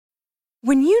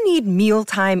When you need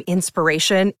mealtime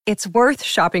inspiration, it's worth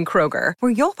shopping Kroger,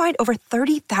 where you'll find over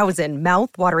 30,000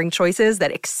 mouth-watering choices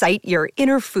that excite your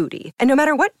inner foodie. And no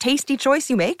matter what tasty choice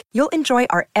you make, you'll enjoy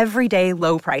our everyday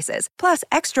low prices, plus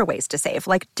extra ways to save,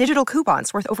 like digital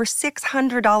coupons worth over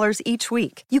 $600 each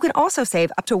week. You can also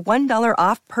save up to $1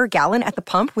 off per gallon at the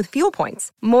pump with fuel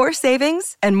points. More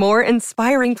savings and more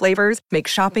inspiring flavors make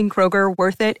shopping Kroger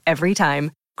worth it every time.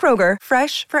 Kroger,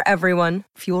 fresh for everyone.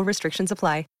 Fuel restrictions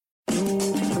apply.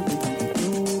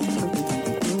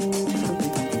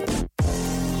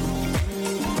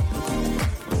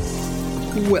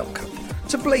 Welcome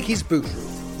to Blakey's Boot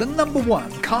Room, the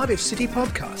 #1 Cardiff City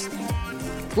podcast.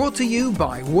 Brought to you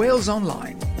by Wales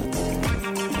Online.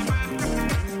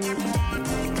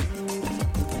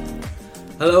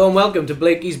 Hello and welcome to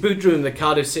Blakey's Boot Room, the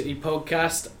Cardiff City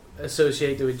podcast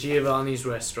associated with Giovanni's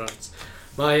Restaurants.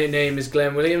 My name is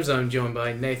Glenn Williams. I'm joined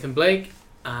by Nathan Blake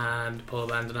and Paul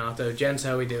Abandonato. Gents,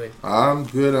 how are we doing? I'm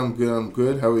good.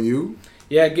 How are you?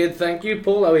 Yeah, good, thank you.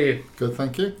 Paul, how are you? Good,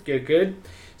 thank you. Good.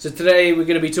 So today we're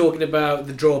going to be talking about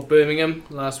the draw at Birmingham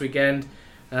last weekend.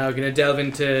 We're going to delve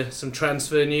into some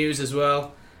transfer news as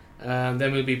well.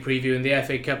 Then we'll be previewing the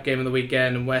FA Cup game of the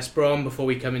weekend and West Brom before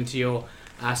we come into your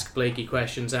Ask Blakey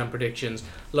questions and predictions.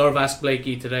 A lot of Ask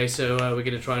Blakey today, so we're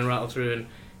going to try and rattle through and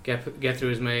get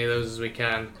through as many of those as we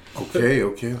can. Okay.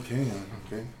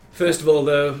 First of all,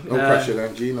 though... No pressure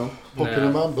then, Gino.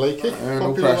 Popular man, Blakey.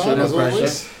 No pressure, no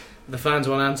pressure. The fans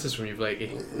want answers from you,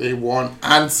 Blakey. They want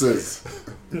answers.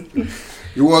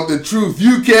 You want the truth.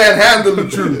 You can't handle the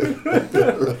truth.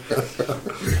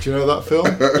 Do you know that film?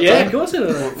 Yeah, of course I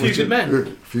know that. Few Good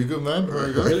Men. Few Good Men,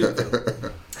 very good.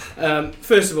 Brilliant.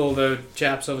 First of all, though,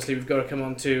 chaps, obviously we've got to come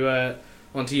on to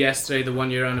yesterday, the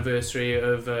 1 year anniversary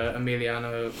of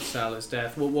Emiliano Sala's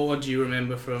death. What do you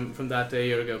remember from that day a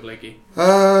year ago, Blakey?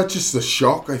 Just a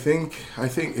shock, I think. I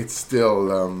think it's still...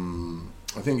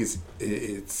 I think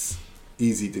it's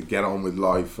easy to get on with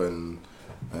life and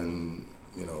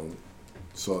you know,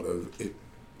 sort of it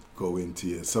go into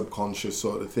your subconscious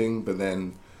sort of thing. But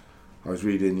then I was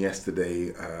reading yesterday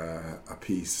a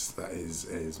piece that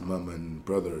his mum and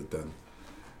brother had done,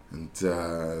 and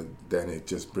then it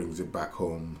just brings it back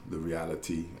home, the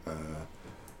reality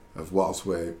of whilst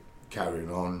we're carrying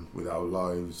on with our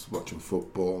lives, watching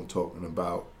football, talking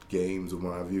about games and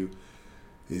what have you,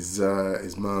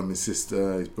 his mum, his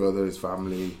sister, his brother, his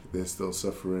family, they're still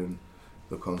suffering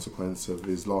the consequence of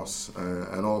his loss.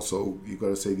 And also, you've got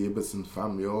to say the Ibbotson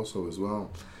family also as well.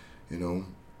 You know,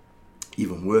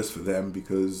 even worse for them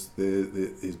because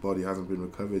his body hasn't been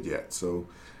recovered yet. So,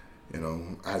 you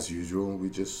know, as usual, we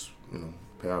just, you know,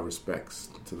 pay our respects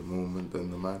to the moment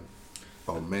and the man.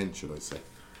 Or men, should I say.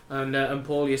 And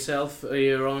Paul, yourself, a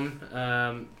year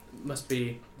on, must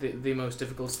be the most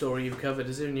difficult story you've covered,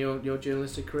 is it, in your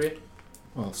journalistic career?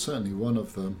 Well, certainly one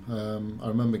of them. I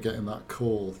remember getting that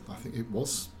call, I think it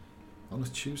was on a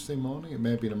Tuesday morning, it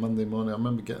may have been a Monday morning. I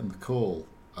remember getting the call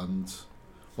and,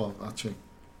 well, actually,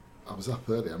 I was up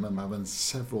early. I remember having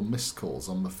several missed calls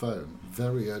on the phone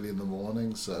very early in the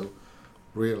morning, so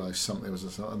realised something was...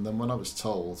 And then when I was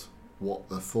told what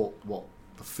the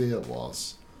fear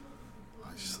was,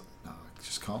 I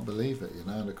just can't believe it, you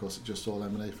know, and of course it just all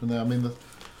emanated from there. I mean,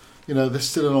 there's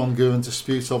still an ongoing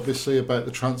dispute, obviously, about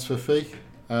the transfer fee.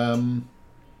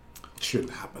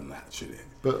 Shouldn't happen, that, should it?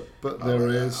 But there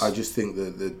is... I just think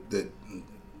that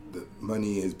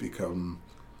money has become...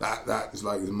 That is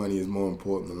like the money is more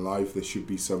important than life. There should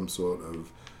be some sort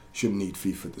of... Shouldn't need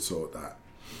FIFA to sort that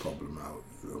problem out.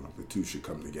 You know, the two should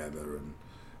come together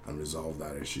and resolve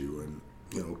that issue. And,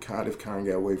 you know, Cardiff can't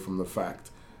get away from the fact,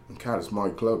 and Cardiff's my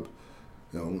club,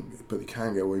 you know, but they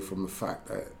can't get away from the fact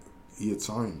that he had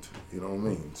signed, you know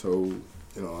what I mean? So,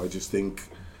 you know, I just think,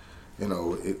 you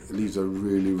know, it leaves a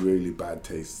really, really bad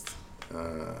taste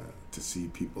to see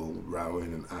people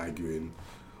rowing and arguing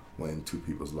when two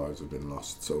people's lives have been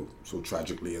lost so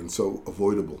tragically and so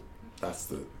avoidable. That's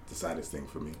the saddest thing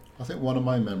for me. I think one of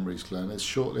my memories, Glenn, is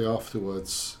shortly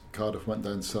afterwards, Cardiff went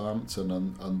down to Southampton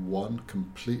and won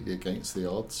completely against the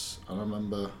odds. And I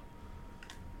remember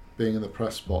being in the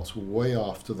press box way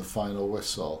after the final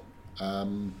whistle,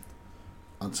 and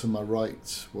to my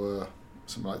right were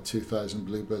something like 2,000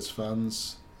 Bluebirds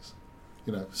fans,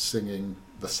 you know, singing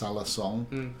the Salah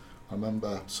song. I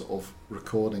remember sort of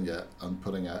recording it and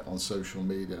putting it on social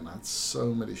media, and I had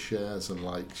so many shares and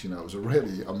likes. You know, it was a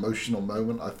really emotional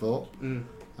moment, I thought. And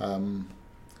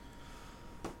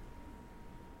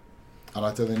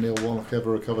I don't think Neil Warnock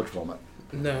ever recovered from it.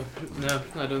 No,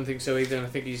 I don't think so either. And I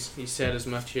think he's said as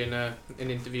much in an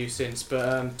interview since.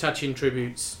 But touching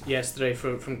tributes yesterday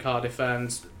from Cardiff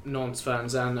fans, Nantes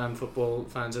fans, and football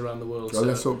fans around the world. Well, so.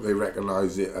 let's hope they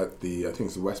recognise it at the, I think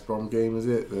it's the West Brom game, is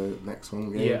it? The next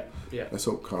home game? Yeah. Let's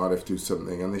hope Cardiff do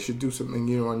something, and they should do something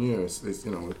year on year. It's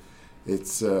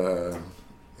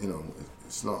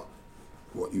not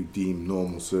what you deem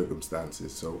normal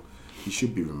circumstances, so he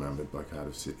should be remembered by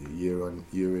Cardiff City year in,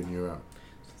 year out.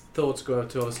 Thoughts go out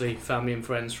to obviously family and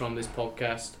friends from this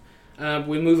podcast.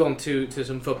 We'll move on to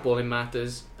some footballing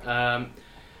matters.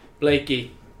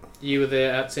 Blakey, you were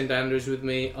there at St Andrews with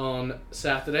me on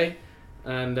Saturday,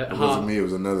 and it wasn't me, it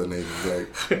was another neighbour,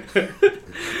 Blake.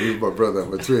 He was my brother,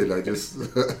 my twin. I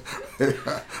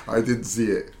didn't see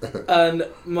it. And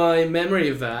my memory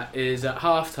of that is at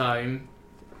half-time,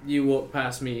 you walked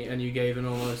past me and you gave an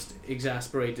almost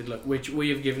exasperated look, which we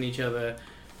have given each other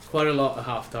quite a lot at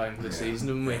half-time this season,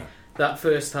 haven't we? Yeah. That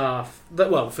first half,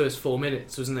 the first 4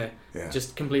 minutes, wasn't it? Yeah.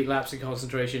 Just complete lapse of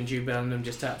concentration. Jude Bellingham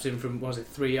just taps in from,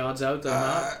 3 yards out?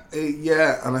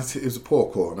 Yeah, and it was a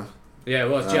poor corner. Yeah, it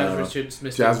was. Jazz Richards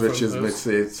missed it. Jazz Richards missed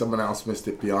it. Someone else missed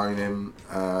it behind him.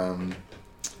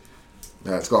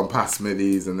 It's gone past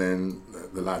Smithies, and then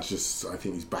the lad I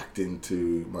think he's backed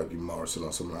into, might be Morrison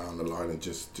or someone around the line, and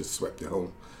just swept it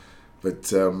home.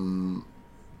 But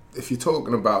if you're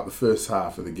talking about the first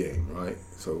half of the game, right?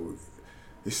 So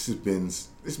this has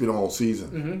been all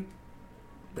season,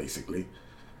 basically.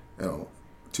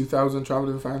 2,000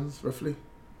 travelling fans, roughly.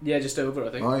 Yeah, just over, I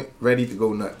think. Right, ready to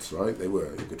go nuts, right? They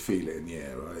were. You could feel it in the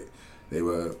air, right? They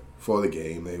were for the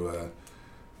game. They were.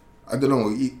 I don't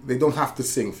know. They don't have to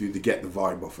sing for you to get the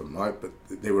vibe off them, right? But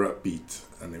they were upbeat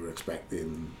and they were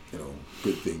expecting,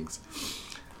 good things.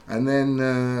 And then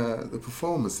the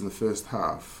performance in the first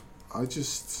half, I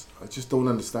just don't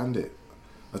understand it.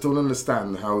 I don't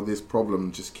understand how this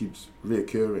problem just keeps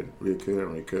reoccurring.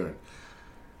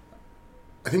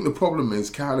 I think the problem is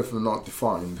Cardiff have not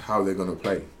defined how they're going to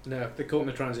play. No, they're caught in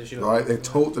the transition. Right, they're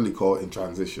totally caught in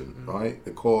transition, right?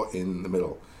 They're caught in the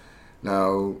middle.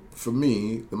 Now, for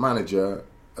me, the manager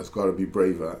has got to be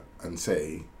braver and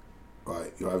say,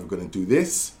 right, you're either going to do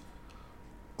this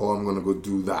or I'm going to go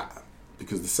do that.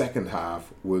 Because the second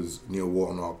half was Neil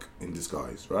Warnock in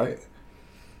disguise, right?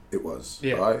 It was,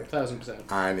 right?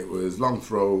 1,000%. And it was long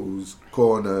throws,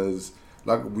 corners.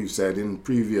 Like we've said in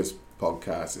previous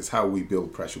podcasts, it's how we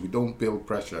build pressure. We don't build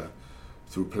pressure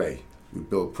through play. We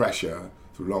build pressure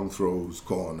through long throws,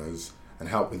 corners, and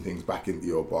helping things back into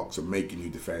your box and making you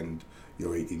defend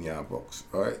your 18-yard box,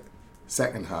 right?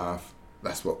 Second half,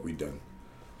 that's what we've done.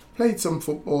 Played some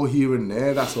football here and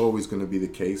there, that's always going to be the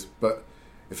case, but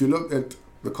if you look at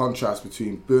the contrast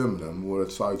between Birmingham, who were a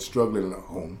side struggling at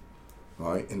home,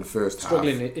 right, in the first half.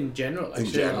 Struggling in general, actually.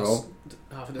 In general.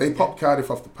 They popped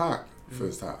Cardiff off the park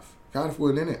first half. Cardiff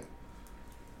weren't in it.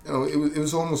 It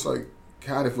was almost like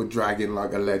Cardiff were dragging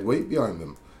like a lead weight behind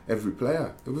them, every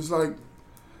player. It was like,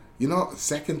 you're not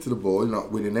second to the ball, you're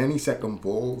not winning any second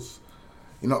balls,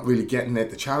 you're not really getting at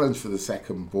the challenge for the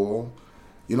second ball,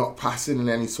 you're not passing in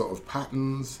any sort of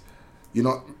patterns, you're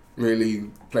not really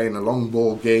playing a long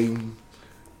ball game.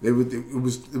 It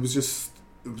was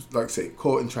like I say,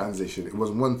 caught in transition. It was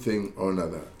one thing or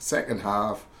another. Second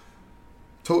half,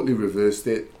 totally reversed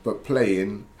it, but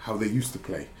playing how they used to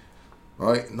play,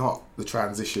 right? Not the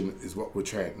transition is what we're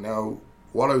trying. Now,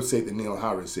 what I would say to Neil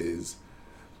Harris is,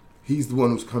 he's the one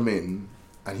who's come in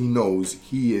and he knows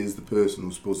he is the person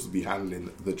who's supposed to be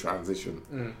handling the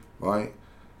transition, right?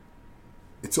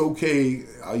 It's okay.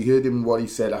 I heard him what he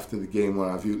said after the game. What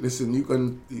have you? Listen, you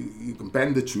can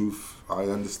bend the truth. I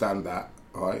understand that,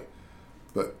 right?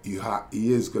 But he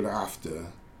is going to have to,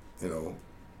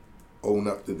 own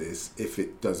up to this if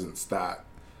it doesn't start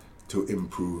to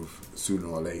improve sooner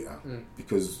or later.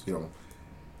 Because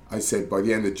I said by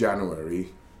the end of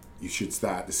January, you should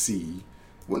start to see.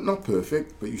 Well, not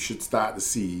perfect, but you should start to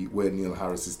see where Neil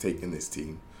Harris is taking this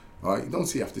team. All right, you don't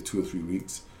see after 2 or 3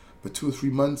 weeks, but 2 or 3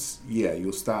 months, yeah,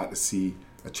 you'll start to see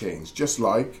a change. Just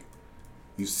like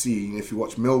you've seen if you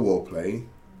watch Millwall play,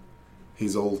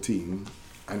 his old team,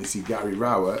 and you see Gary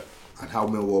Rowett and how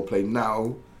Millwall play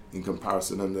now in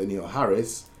comparison under Neil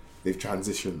Harris, they've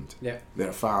transitioned. Yeah, they're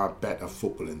a far better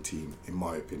footballing team, in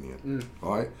my opinion.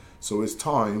 All right, so it's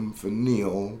time for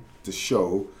Neil to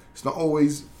show. It's not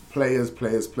always players.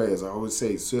 I always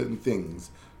say certain things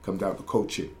come down to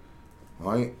coaching,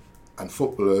 right? And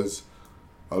footballers,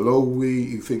 although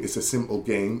you think it's a simple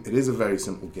game, it is a very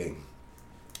simple game,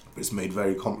 but it's made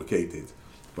very complicated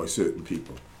by certain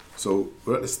people. So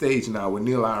we're at the stage now where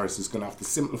Neil Harris is going to have to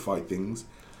simplify things,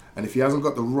 and if he hasn't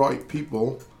got the right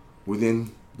people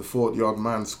within the 40-odd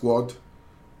man squad,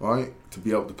 right, to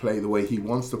be able to play the way he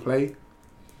wants to play,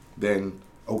 then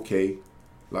okay,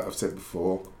 like I've said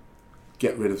before,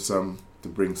 get rid of some to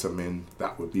bring some in.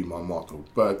 That would be my motto.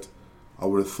 But I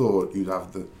would have thought you'd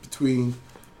have between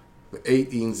the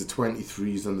 18s, the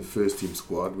 23s and the first team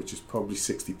squad, which is probably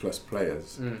 60 plus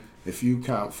players. If you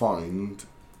can't find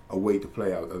a way to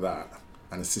play out of that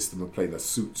and a system of play that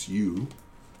suits you,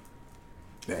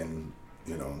 then,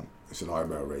 it's an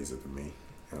eyebrow raiser to me.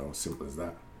 Simple as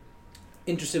that.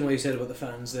 Interesting what you said about the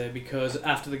fans there, because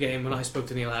after the game, when I spoke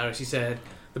to Neil Harris, he said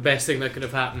the best thing that could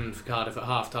have happened for Cardiff at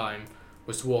half-time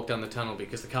was to walk down the tunnel,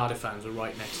 because the Cardiff fans were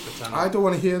right next to the tunnel. I don't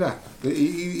want to hear that.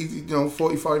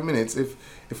 45 minutes.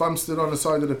 If I'm stood on the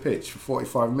side of the pitch for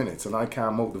 45 minutes and I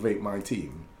can't motivate my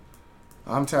team,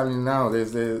 I'm telling you now,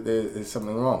 there's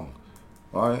something wrong,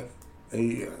 right?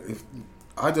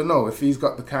 I don't know if he's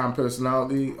got the calm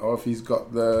personality or if he's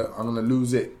got the I'm going to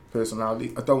lose it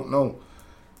personality. I don't know.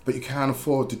 But you can't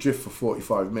afford to drift for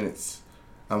 45 minutes.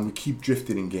 And we keep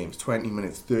drifting in games. 20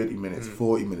 minutes, 30 minutes,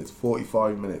 40 minutes,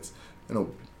 45 minutes.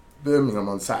 Birmingham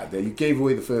on Saturday, you gave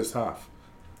away the first half.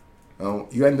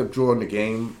 You end up drawing the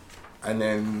game, and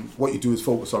then what you do is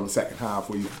focus on the second half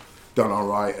where you've done all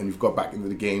right and you've got back into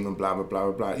the game and blah, blah,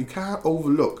 blah, blah, blah. You can't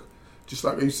overlook, just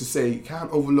like I used to say, you can't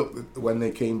overlook when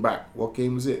they came back. What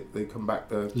game was it? They come back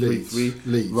to 3-3.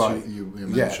 Leeds, right. You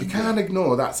you can't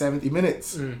ignore that 70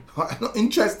 minutes. I'm not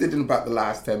interested in about the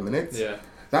last 10 minutes. Yeah.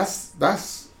 That's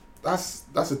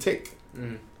a tick.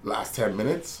 Last 10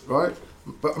 minutes, right?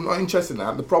 But I'm not interested in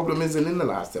that. The problem isn't in the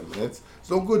last 10 minutes.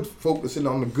 It's no good focusing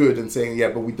on the good and saying, yeah,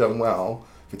 but we done well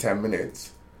for 10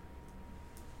 minutes.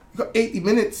 You got 80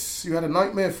 minutes you had a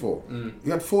nightmare for.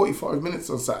 You had 45 minutes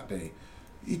on Saturday.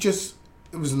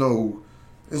 There's no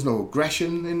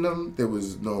aggression in them.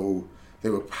 They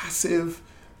were passive.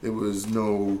 There was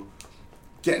no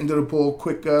getting to the ball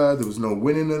quicker. There was no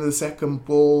winning of the second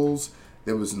balls.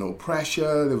 There was no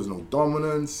pressure. There was no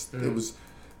dominance. There was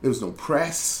no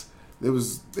press. It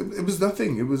was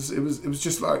nothing. It was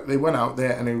just like they went out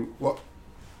there and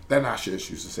then Ashers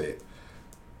used to say it.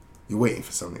 You're waiting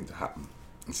for something to happen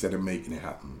instead of making it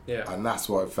happen. Yeah. And that's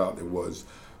what I felt it was.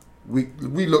 We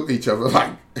looked at each other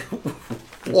like,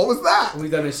 what was that? We've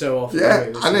done it so often. Yeah.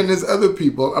 And then there's other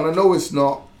people, and I know it's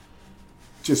not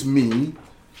just me.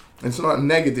 It's not a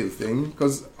negative thing,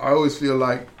 because I always feel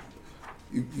like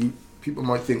people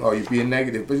might think, oh, you're being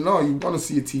negative. But no, you want to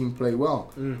see a team play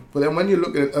well. But then when you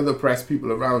look at other press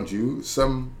people around you,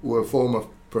 some were former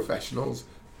professionals,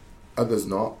 others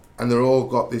not. And they're all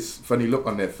got this funny look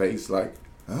on their face like,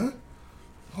 huh?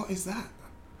 What is that?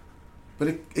 But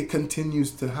it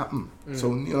continues to happen.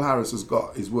 So Neil Harris has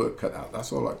got his work cut out.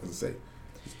 That's all I can say.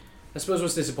 I suppose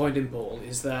what's disappointing, Paul,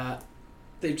 is that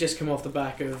they've just come off the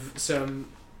back of some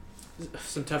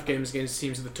tough games against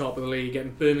teams at the top of the league,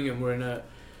 and Birmingham were in a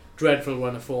dreadful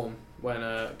run of form when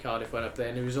Cardiff went up there,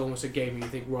 and it was almost a game where you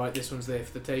think, right, this one's there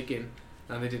for the taking,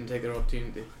 and they didn't take their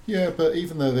opportunity. Yeah, but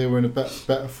even though they were in a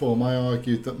better form, I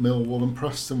argued that Millwall and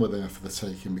Preston were there for the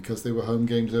taking because they were home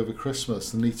games over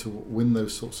Christmas. They need to win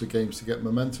those sorts of games to get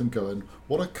momentum going.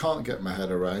 What I can't get my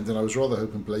head around, and I was rather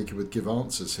hoping Blakey would give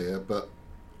answers here, but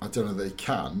I don't know that he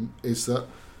can, is that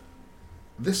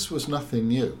this was nothing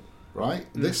new. Right?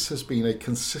 This has been a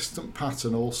consistent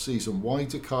pattern all season. Why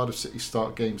do Cardiff City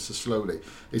start games so slowly?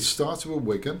 It started with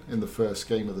Wigan in the first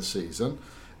game of the season.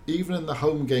 Even in the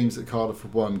home games that Cardiff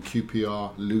have won,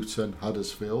 QPR, Luton,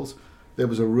 Huddersfield, there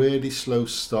was a really slow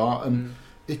start, and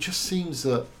it just seems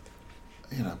that,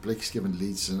 Blake's given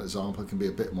Leeds as an example, can be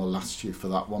a bit more latitude for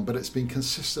that one, but it's been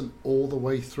consistent all the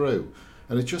way through.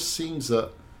 And it just seems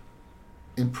that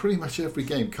in pretty much every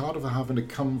game, Cardiff are having to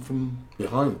come from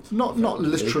behind. Not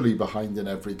literally behind in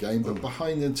every game, but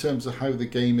behind in terms of how the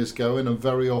game is going, and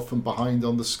very often behind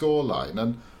on the scoreline.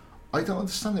 And I don't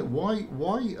understand it. Why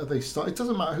are they starting? It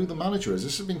doesn't matter who the manager is.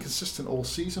 This has been consistent all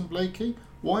season, Blakey.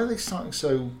 Why are they starting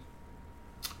so?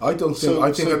 I don't think.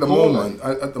 I think at the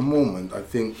moment, I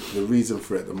think the reason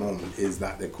for it at the moment is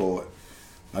that they're caught.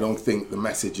 I don't think the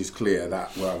message is clear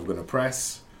that we're going to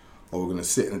press, or we're going to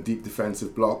sit in a deep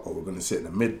defensive block, or we're going to sit in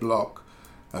a mid block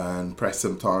and press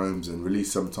sometimes and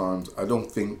release sometimes. I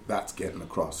don't think that's getting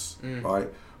across, right?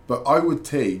 But I would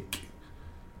take,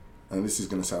 and this is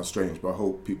going to sound strange, but I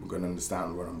hope people can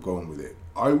understand where I'm going with it.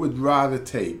 I would rather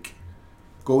take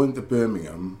going to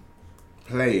Birmingham,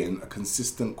 playing a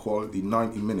consistent quality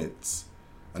 90 minutes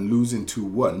and losing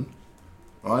 2-1,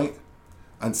 right?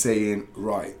 And saying,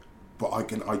 right, but I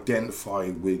can identify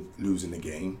with losing the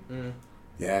game.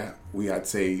 Yeah, we had,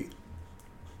 say,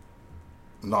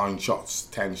 9 shots,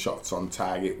 10 shots on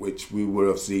target, which we would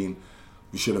have seen.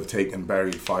 We should have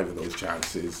buried 5 of those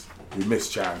chances. We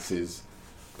missed chances.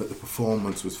 but the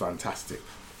performance was fantastic,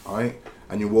 right?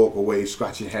 And you walk away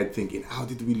scratching your head thinking, how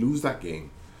did we lose that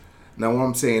game? Now, what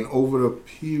I'm saying, over a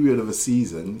period of a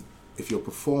season, if your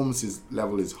performance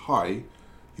level is high,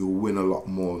 you'll win a lot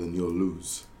more than you'll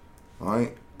lose,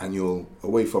 right? And you'll,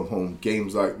 away from home,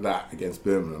 games like that against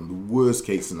Birmingham, the worst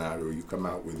case scenario you come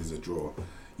out with is a draw.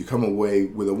 You come away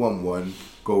with a 1-1,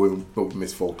 going both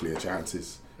miss full clear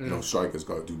chances. You know, strikers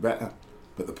got to do better.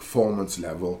 But the performance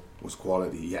level was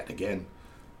quality yet again,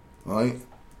 right?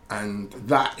 And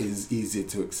that is easier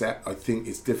to accept. I think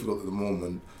it's difficult at the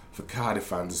moment for Cardiff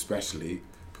fans especially,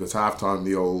 because half-time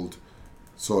the old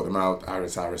sort them out,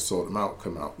 Harris sort them out,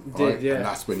 come out. Right? Did, yeah. And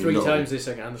that's when Three you know, times this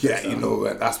second. yeah, you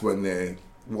know, that's when they're,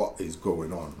 what is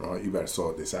going on, right? You better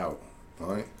sort this out,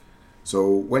 right? So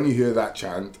when you hear that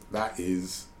chant, that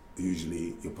is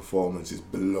usually your performance is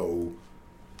below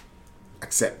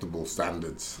acceptable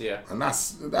standards. Yeah. And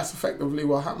that's effectively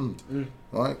what happened,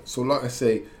 right? So like I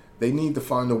say, they need to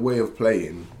find a way of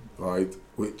playing, right,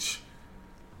 which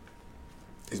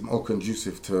is more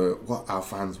conducive to what our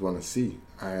fans want to see.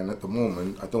 And at the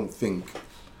moment, I don't think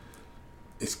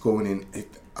it's going in.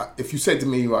 If you said to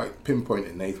me, right, pinpoint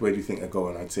it, Nate, where do you think they're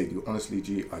going? I'd say to you, honestly,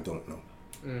 G, I don't know.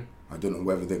 I don't know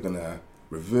whether they're going to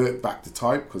revert back to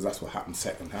type, because that's what happened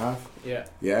second half. Yeah.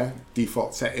 Yeah,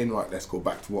 default setting, right, let's go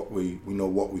back to what we know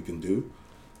what we can do,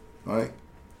 right?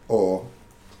 Or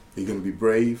you're going to be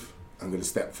brave, I'm going to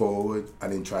step forward,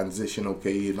 and in transition,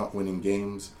 okay, you're not winning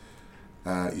games,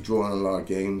 you're drawing a lot of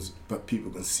games, but people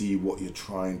can see what you're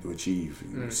trying to achieve.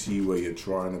 You can see where you're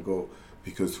trying to go,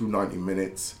 because through 90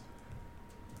 minutes,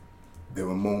 there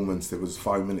were moments, there was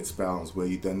 5-minute spells where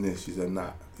you've done this, you've done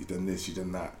that, you've done this, you've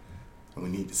done that. And we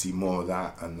need to see more of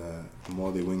that, and the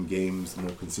more they win games, the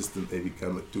more consistent they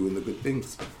become at doing the good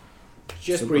things.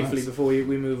 Just briefly before we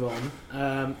move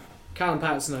on, Callum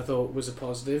Patterson I thought was a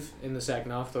positive in the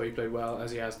second half. Thought he played well,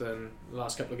 as he has done the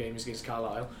last couple of games against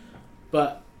Carlisle.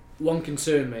 But one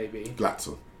concern maybe...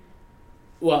 Glatzel.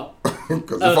 Well...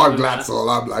 Because if I'm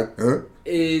Glatzel, I'm like, huh?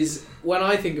 Is when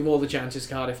I think of all the chances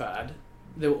Cardiff had,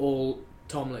 they were all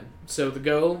Tomlin. So the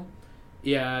goal...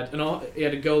 He had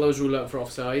a goal that was ruled out for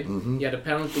offside. He had a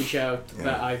penalty shout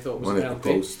that I thought was one a at the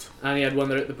penalty, post. and he had one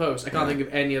that at the post. I can't think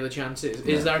of any other chances.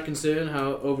 Is there a concern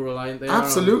how over-reliant they are?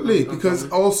 Absolutely, on because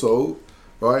Tomlin? also,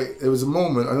 right, there was a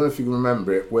moment, I don't know if you can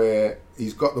remember it, where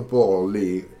he's got the ball,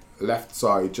 Lee, left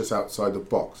side, just outside the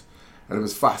box, and it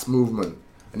was fast movement,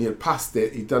 and he had passed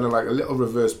it, he'd done like a little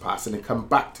reverse pass, and it come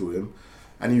back to him,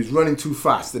 and he was running too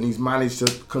fast, and he's managed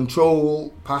to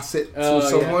control pass it to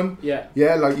someone.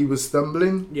 Yeah, like he was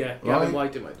stumbling. Yeah, right? Gavin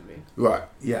White it might have been. Right,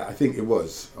 yeah, I think it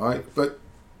was, right? But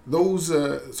those,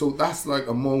 so that's like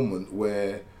a moment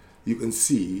where you can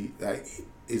see that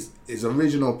his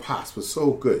original pass was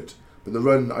so good, but the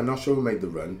run, I'm not sure who made the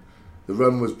run. The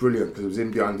run was brilliant because it was in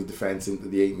behind the defence into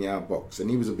the 8-yard box, and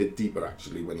he was a bit deeper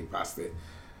actually when he passed it.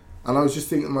 And I was just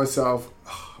thinking to myself,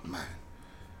 oh man,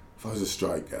 if I was a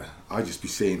striker, I'd just be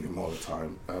saying to him all the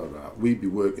time, we'd be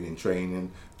working in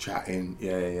training, chatting,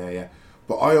 yeah.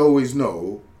 But I always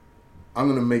know I'm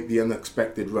going to make the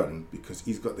unexpected run because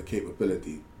he's got the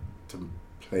capability to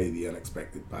play the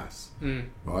unexpected pass,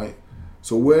 right?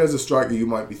 So whereas a striker you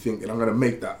might be thinking, I'm going to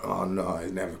make that, oh no,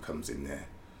 it never comes in there,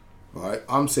 right?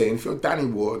 I'm saying if you're Danny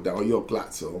Ward or you're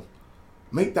Glatzel,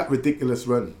 make that ridiculous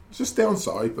run. Just stay on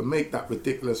side, but make that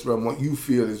ridiculous run, what you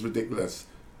feel is ridiculous.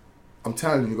 I'm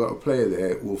telling you, you've got a player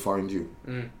there who will find you,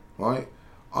 right?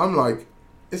 I'm like,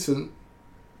 listen,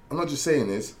 I'm not just saying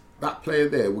this, that player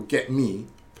there would get me,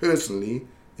 personally,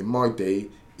 in my day,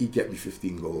 he'd get me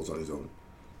 15 goals on his own,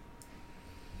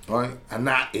 right? And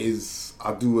that is,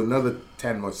 I'll do another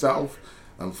 10 myself,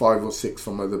 and 5 or 6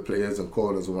 from other players and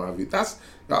corners and what have you. That's,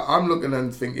 I'm looking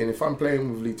and thinking, if I'm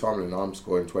playing with Lee Tomlin, I'm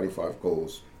scoring 25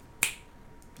 goals,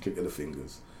 click of the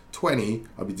fingers. 20,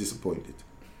 I'll be disappointed.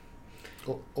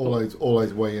 All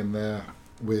I'd weigh in there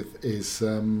with is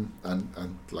and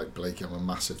like Blake, I'm a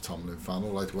massive Tomlin fan.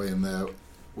 All I'd weigh in there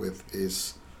with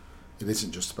is it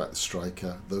isn't just about the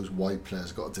striker. Those wide players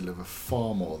have got to deliver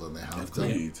far more than they have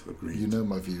done. Agreed. You know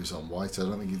my views on White. I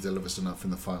don't think he delivers enough in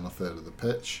the final third of the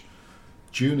pitch.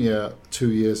 Junior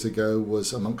 2 years ago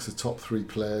was amongst the top 3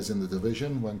 players in the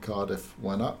division when Cardiff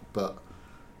went up, but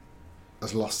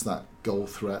has lost that goal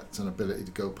threat and ability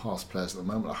to go past players at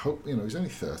the moment. I hope, he's only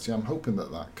 30. I'm hoping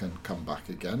that can come back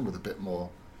again with a bit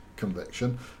more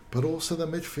conviction. But also the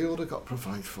midfielder got to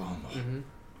provide far more.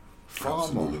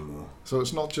 Far more. So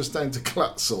it's not just down to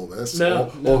Glatzel this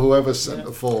or whoever's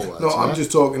centre forward. No, I'm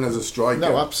just talking as a striker.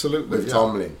 No, absolutely. With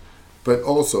Tomlin. But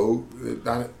also,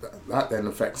 that then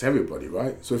affects everybody,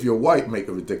 right? So if you're White, make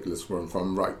a ridiculous run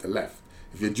from right to left.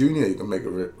 If you're junior, you can make a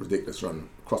ridiculous run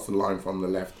across the line from the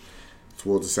left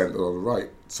towards the centre or the right.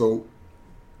 So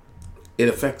it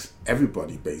affects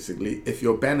everybody, basically. If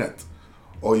you're Bennett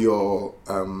or you're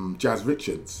Jazz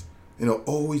Richards,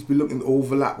 always be looking to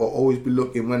overlap, or always be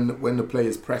looking when the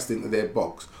player's pressed into their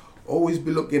box. Always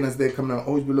be looking as they're coming out,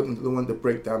 always be looking to the one to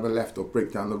break down the left or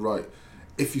break down the right.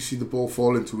 If you see the ball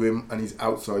falling to him and he's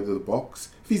outside of the box,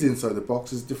 if he's inside the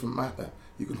box, it's a different matter.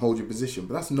 You can hold your position,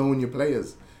 but that's knowing your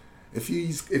players. If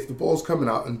the ball's coming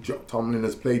out and Tomlin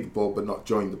has played the ball but not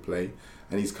joined the play,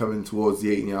 and he's coming towards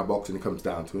the 18-yard box and it comes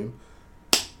down to him,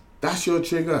 that's your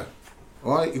trigger.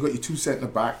 All right, you've got your two centre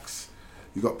backs.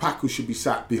 You've got Pack, who should be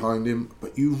sat behind him,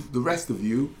 but the rest of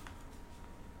you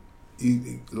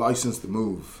license to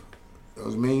move. You know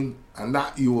what I mean? And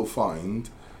that, you will find,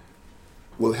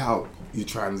 will help your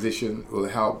transition, will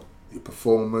help your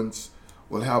performance,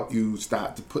 will help you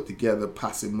start to put together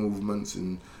passing movements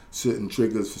and certain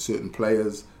triggers for certain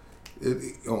players.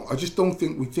 I just don't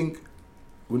think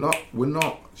we're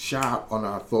not sharp on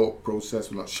our thought process.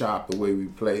 We're not sharp the way we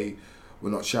play. We're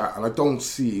not sharp, and I don't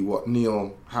see what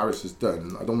Neil Harris has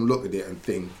done. I don't look at it and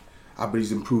think, but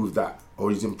he's improved that or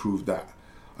he's improved that.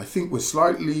 I think we're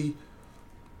slightly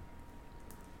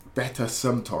better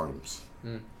sometimes,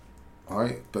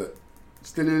 right? But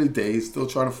still early days, still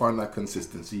trying to find that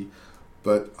consistency.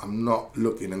 But I'm not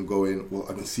looking and going, well,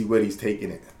 I can see where he's taking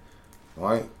it,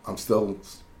 right? I'm still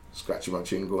scratching my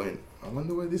chin going, I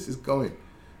wonder where this is going.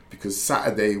 Because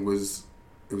Saturday it was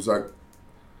like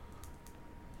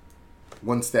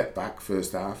one step back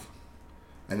first half,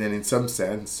 and then in some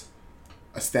sense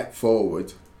a step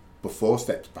forward but 4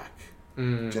 steps back. Do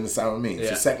you understand what I mean? Yeah.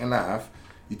 So second half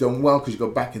you done well because you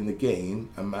got back in the game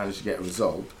and managed to get a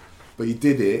result, but you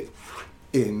did it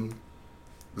in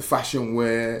the fashion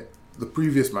where the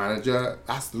previous manager,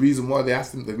 that's the reason why they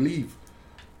asked him to leave.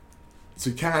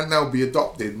 So you can't now be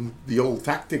adopting the old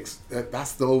tactics.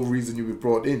 That's the whole reason you were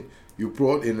brought in. You were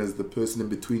brought in as the person in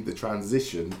between the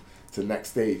transition to the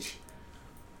next stage.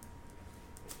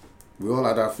 We all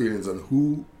had our feelings on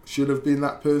who should have been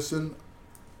that person.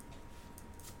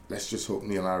 Let's just hope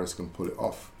Neil Harris can pull it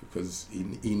off, because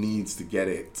he needs to get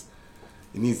it.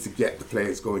 He needs to get the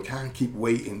players going. You can't keep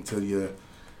waiting till you're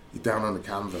down on the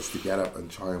canvas to get up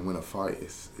and try and win a fight.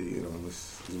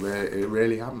 It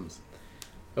rarely happens.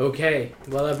 Okay,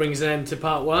 well, that brings an end to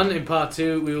part 1. In part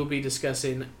 2, we will be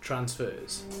discussing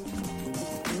transfers.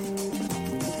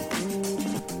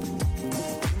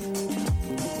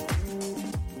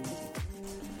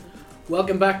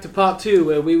 Welcome back to part 2,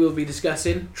 where we will be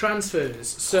discussing transfers.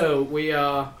 So we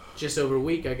are just over a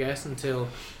week, I guess, until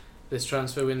this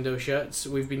transfer window shuts.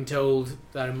 We've been told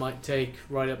that it might take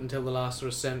right up until the last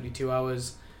sort of 72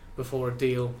 hours before a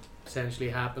deal potentially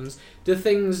happens. Do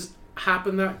things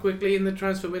happen that quickly in the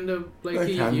transfer window,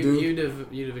 Blakey? They can do. You'd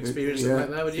have experienced something like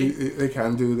that, would you? They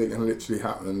can do. They can literally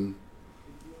happen.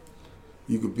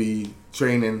 You could be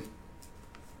training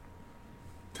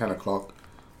 10 o'clock,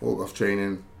 walk off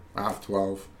training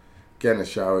 12:30, get in a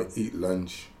shower, eat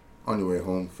lunch, on your way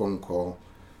home, phone call,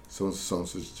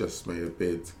 so-and-so's just made a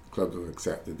bid, clubs have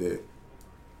accepted it,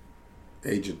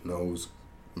 agent knows,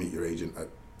 meet your agent at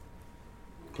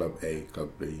club A, club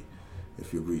B,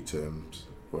 if you agree terms,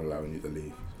 we're allowing you to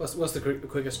leave. What's the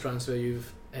quickest transfer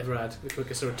you've ever had? The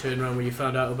quickest sort of turnaround where you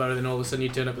found out about it and all of a sudden you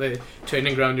turn up at the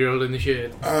training ground, you're holding the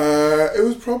shirt? It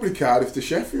was probably Cardiff to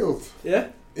Sheffield. Yeah?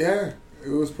 Yeah, it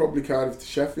was probably Cardiff to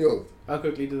Sheffield. How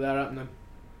quickly did that happen then?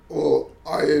 Well,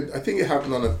 I think it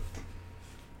happened on a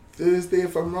Thursday,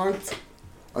 if I'm right.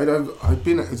 I'd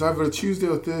been, it's either a Tuesday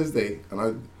or Thursday,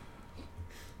 and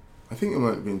I think it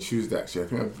might have been Tuesday actually. I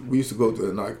think we used to go to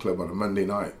a nightclub on a Monday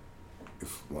night,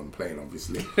 if one playing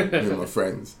obviously, me and my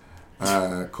friends,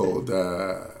 called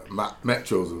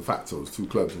Metros and Fatos, 2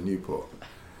 clubs in Newport.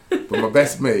 But my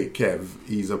best mate, Kev,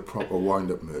 he's a proper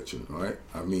wind-up merchant, right?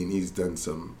 I mean, he's done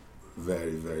some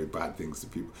very, very bad things to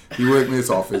people. He worked in this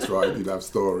office, right? He'd have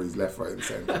stories left, right and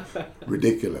centre.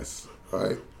 Ridiculous,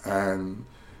 right? And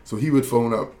so he would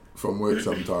phone up from work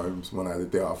sometimes when I had a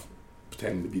day off,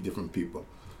 pretending to be different people.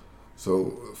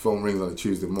 So phone rings on a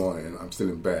Tuesday morning, I'm still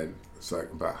in bed, it's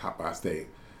like about 8:30.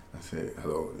 I say,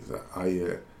 hello, he's like,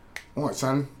 all right,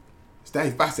 son, it's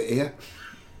Dave Bassett here.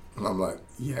 And I'm like,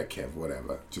 yeah, Kev,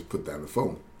 whatever, just put down the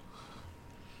phone.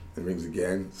 It rings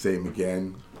again, same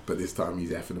again, but this time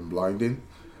he's effing and blinding.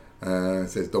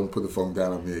 Says, don't put the phone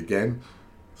down on me again.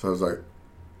 So I was like,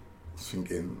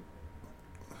 thinking,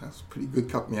 that's a pretty good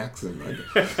Cockney accent. Right?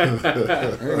 I don't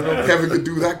know if Kevin could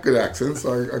do that good accent,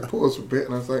 so I paused for a bit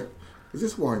and I was like, is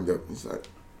this wind up? He's like,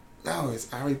 No, it's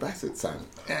Harry Bassett, son.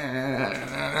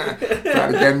 Trying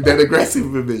to get him dead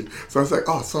aggressive with me. So I was like,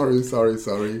 oh, sorry.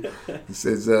 He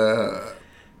says,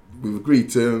 we've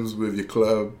agreed terms with your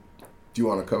club. Do you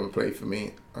want to come and play for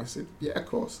me? I said, yeah, of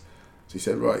course. So he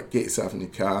said, right, get yourself in your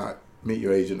car, meet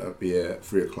your agent up here at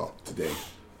 3 o'clock today.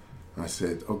 I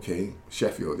said, okay,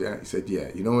 Sheffield, yeah? He said, yeah.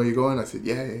 You know where you're going? I said,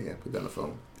 yeah. Put down the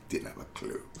phone. Didn't have a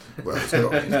clue where I was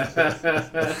going.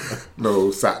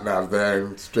 No sat nav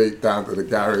there, straight down to the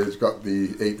garage, got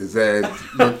the A to Z,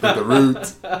 looked at the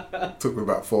route. Took me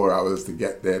about 4 hours to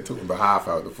get there. Took me about half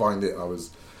hour to find it. I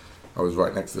was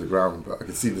right next to the ground, but I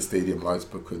could see the stadium lights,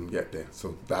 but couldn't get there.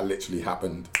 So that literally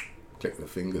happened. Click of the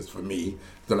fingers for me.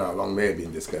 Don't know how long they've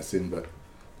been discussing, but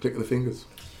click of the fingers.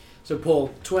 So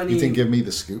Paul, 20... You didn't give me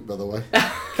the scoop, by the way.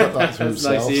 Kept that to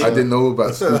himself. Nice, I didn't know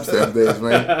about scoops them days,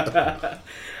 mate.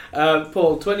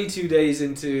 Paul, 22 days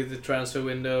into the transfer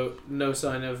window, no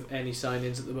sign of any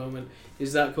signings at the moment.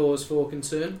 Is that cause for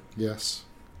concern? Yes,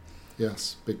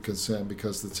 big concern,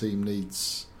 because the team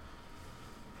needs,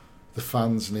 the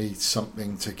fans need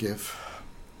something to give,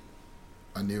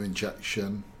 a new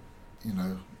injection,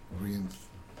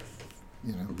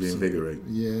 reinvigorate.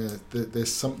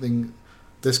 There's something.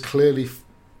 There's clearly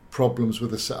problems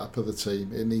with the setup of the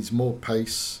team. It needs more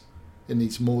pace. It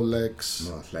needs more legs.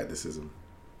 More athleticism.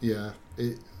 Yeah,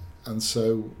 and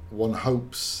so one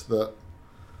hopes that.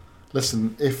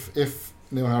 Listen, if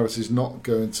Neil Harris is not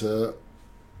going to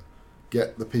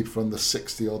get the people from the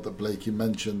 60 odd that Blakey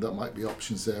mentioned, that might be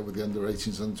options there with the under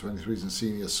 18s, under 23s, and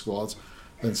senior squads,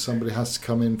 then somebody has to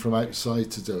come in from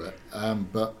outside to do it.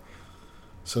 But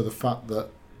so the fact that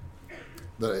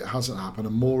it hasn't happened,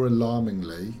 and more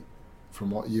alarmingly, from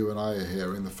what you and I are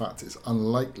hearing, the fact it's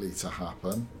unlikely to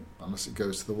happen unless it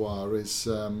goes to the wire is,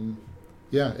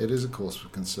 it is a cause for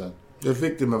concern. We're a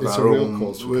victim of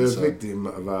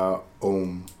our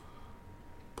own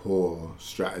poor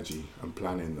strategy and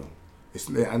planning, though.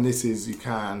 And this is, you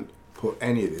can't put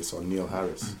any of this on Neil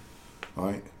Harris,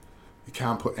 right? You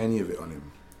can't put any of it on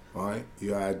him, right?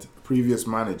 You had a previous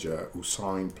manager who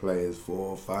signed players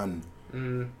for fun,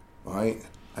 right?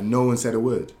 And no one said a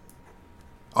word.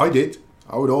 I did.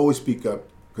 I would always speak up,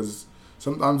 because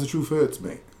sometimes the truth hurts,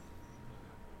 mate.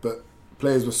 But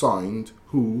players were signed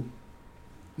who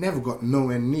never got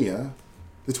nowhere near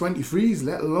the 23s,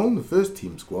 let alone the first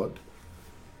team squad.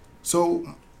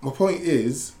 So my point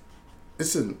is,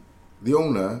 listen, the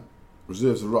owner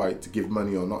reserves the right to give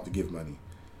money or not to give money.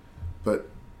 But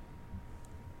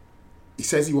he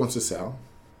says he wants to sell.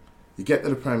 You get to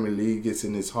the Premier League, it's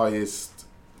in his highest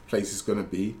place it's going to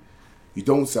be. You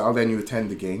don't sell, then you attend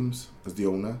the games as the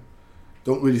owner.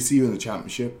 Don't really see you in the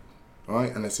Championship,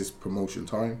 right? Unless it's promotion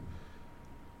time.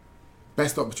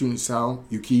 Best opportunity to sell,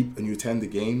 you keep and you attend the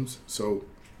games. So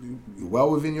you're well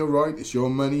within your right. It's your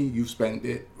money, you've spent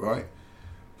it, right?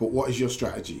 But what is your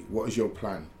strategy? What is your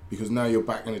plan? Because now you're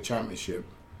back in the Championship,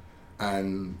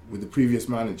 and with the previous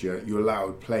manager, you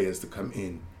allowed players to come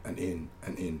in, and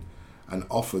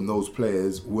often those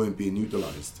players weren't being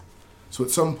utilised. So at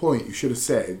some point, you should have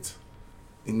said,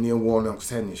 in Neil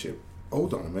Warnock's tenureship,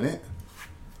 hold on a minute.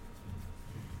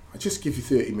 I just give you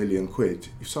 30 million quid.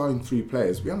 You've signed 3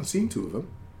 players. We haven't seen 2 of them.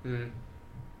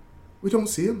 We don't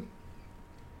see them.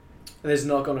 And there's a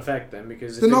knock-on effect then,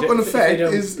 because the knock-on effect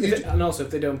is, and also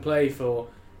if they don't play for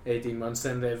 18 months,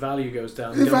 then their value goes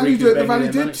down. The value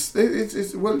dips.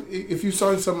 Well, if you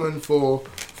sign someone for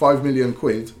 5 million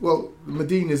quid, well,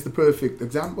 Medine is the perfect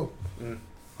example.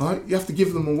 Right? You have to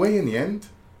give them away in the end,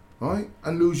 right?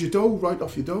 And lose your dough right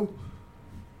off your dough.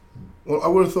 Well, I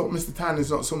would have thought Mr. Tan is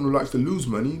not someone who likes to lose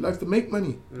money, he likes to make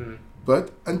money.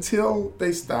 But until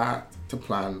they start to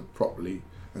plan properly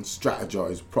and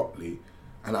strategise properly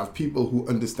and have people who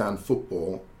understand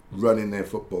football running their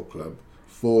football club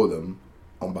for them,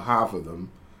 on behalf of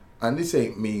them, and this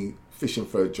ain't me fishing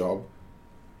for a job,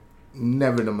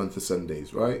 never in a month of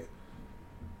Sundays, right?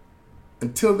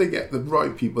 Until they get the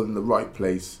right people in the right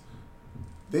place,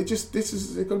 they're going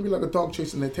to be like a dog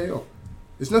chasing their tail.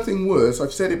 There's nothing worse.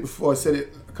 I've said it before. I said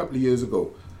it a couple of years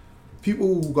ago.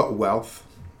 People who got wealth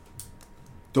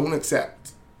don't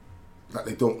accept that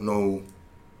they don't know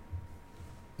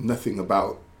nothing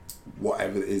about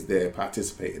whatever it is they're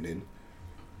participating in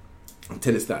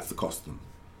until it starts to cost them,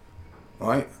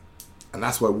 right? And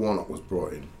that's why Warnock was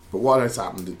brought in. But what has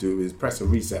happened to do is press a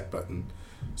reset button,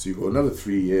 so you go another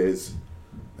 3 years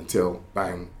until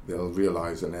bang, they'll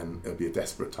realise, and then it'll be a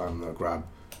desperate time and they'll grab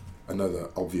another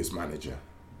obvious manager,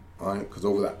 right? Because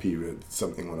over that period,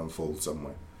 something will unfold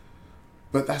somewhere.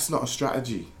 But that's not a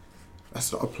strategy.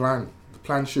 That's not a plan. The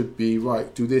plan should be,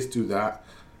 right, do this, do that.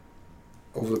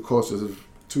 Over the course of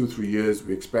 2 or 3 years,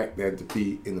 we expect them to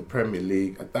be in the Premier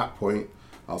League. At that point,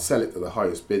 I'll sell it to the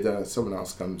highest bidder, someone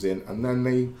else comes in, and then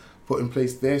they put in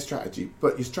place their strategy.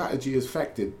 But your strategy is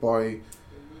affected by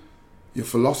your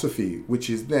philosophy, which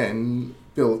is then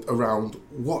built around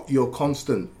what your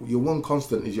one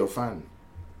constant is your fan,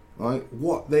 right?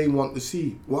 What they want to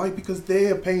see. Why? Because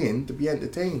they're paying to be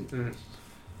entertained.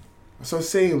 So I was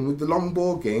saying, with the long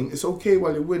ball game, it's okay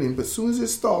while you're winning, but as soon as it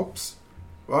stops,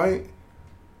 right,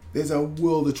 there's a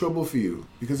world of trouble for you,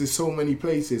 because there's so many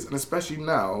places, and especially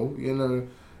now,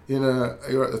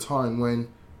 you're at the time when,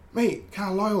 mate,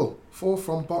 Carlisle, 4th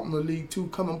from bottom of League 2,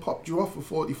 come and popped you off for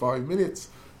 45 minutes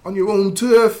on your own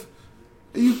turf.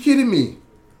 Are you kidding me?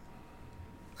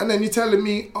 And then you're telling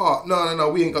me, oh, no,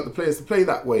 we ain't got the players to play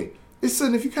that way.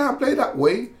 Listen, if you can't play that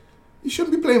way, you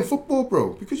shouldn't be playing football,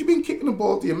 bro, because you've been kicking the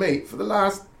ball to your mate for the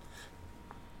last,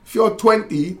 if you're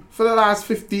 20, for the last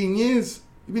 15 years.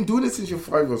 You've been doing it since you're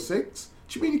 5 or 6.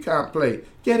 What do you mean you can't play?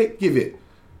 Get it, give it.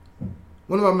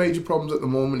 One of our major problems at the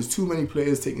moment is too many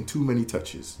players taking too many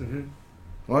touches.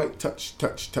 Right? Touch,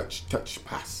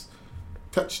 pass.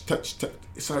 Touch.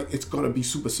 It's like, it's got to be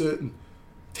super certain.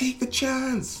 Take the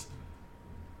chance.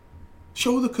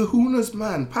 Show the kahunas,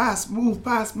 man. Pass, move.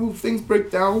 Things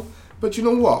break down. But you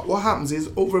know what? What happens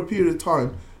is, over a period of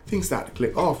time, things start to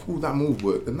click off. Ooh, that move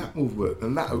worked, and that move worked,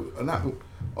 and that.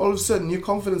 All of a sudden, your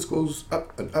confidence goes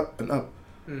up and up and up.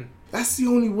 That's the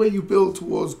only way you build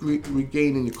towards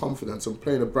regaining your confidence and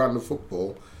playing a brand of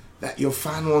football that your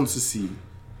fan wants to see.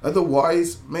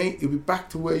 Otherwise, mate, you'll be back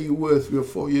to where you were 3 or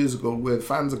 4 years ago, where the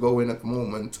fans are going at the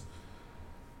moment.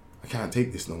 I can't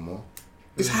take this no more.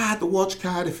 It's hard to watch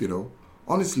Cardiff, you know.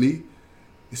 Honestly,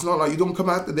 it's not like you don't come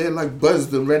out there like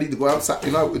buzzed and ready to go out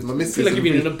Saturday night with my missus. I feel like you've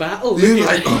been in a battle. You're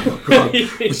like, oh my God,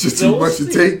 it's just too much to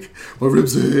take. My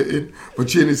ribs are hurting, my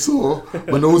chin is sore,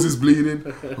 my nose is bleeding.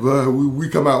 We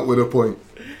come out with a point,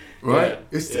 right?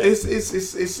 Yeah.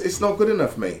 It's not good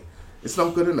enough, mate. It's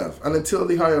not good enough. And until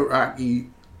the hierarchy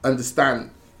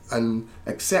understand and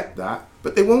accept that,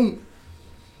 but they won't.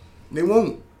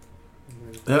 Mehmet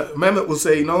will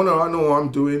say, no, I know what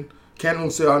I'm doing. Ken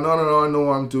will say, oh, no, I know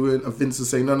what I'm doing. And Vince will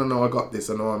say, no, I got this,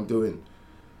 I know what I'm doing.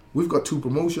 We've got 2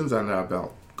 promotions under our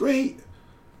belt. Great.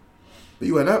 But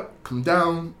you went up, come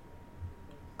down,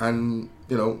 and,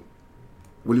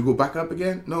 will you go back up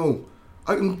again? No.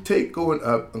 I can take going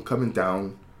up and coming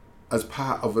down as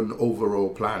part of an overall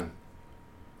plan.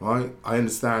 Right? I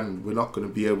understand we're not going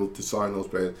to be able to sign those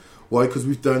players. Why? Because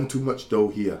we've done too much dough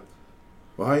here.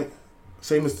 Right?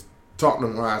 Same as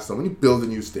Tottenham or Arsenal. When you build a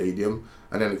new stadium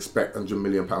and then expect £100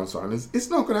 million signings, it's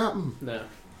not going to happen. No.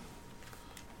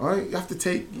 Right? You have to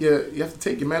take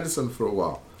your medicine for a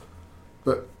while.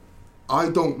 But I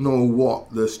don't know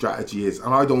what the strategy is,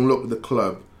 and I don't look at the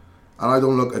club, and I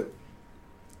don't look at,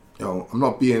 I'm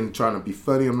not trying to be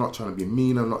funny, I'm not trying to be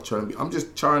mean, I'm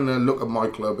just trying to look at my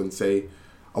club and say,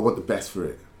 I want the best for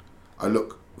it. I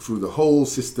look through the whole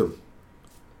system,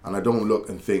 and I don't look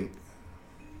and think,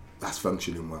 that's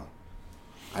functioning well.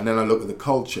 And then I look at the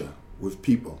culture with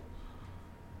people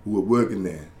who are working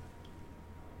there.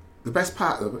 The best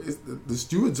part of it is the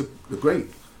stewards are great.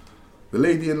 The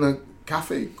lady in the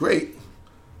cafe, great.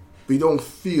 But you don't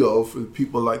feel, for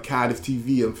people like Cardiff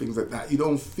TV and things like that, you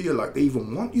don't feel like they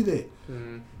even want you there.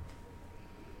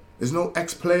 There's no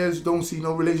ex-players, you don't see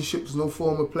no relationships, no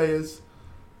former players.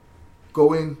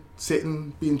 Going,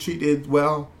 sitting, being treated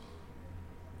well.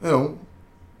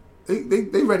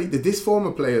 They ready to diss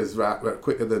former players right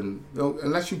quicker than,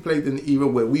 unless you played in the era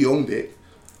where we owned it,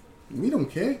 we don't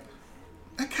care.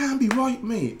 That can't be right,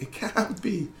 mate. It can't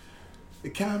be.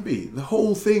 The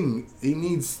whole thing,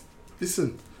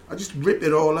 listen, I just ripped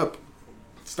it all up.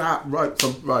 Start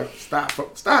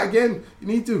again. You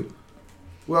need to.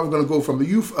 We're either going to go from the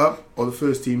youth up or the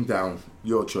first team down.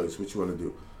 Your choice, which you want to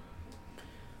do.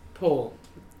 Paul.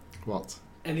 What?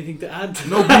 Anything to add?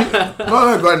 No,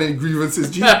 I ain't got any grievances,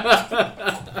 G. No,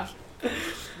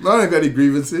 I ain't got any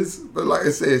grievances. But like I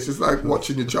say, it's just like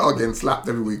watching your child getting slapped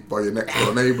every week by your next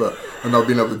door neighbour and not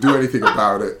being able to do anything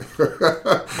about it.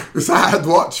 It's a hard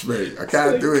watch, mate. I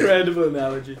can't do it. Incredible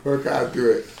analogy. I can't do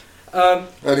it.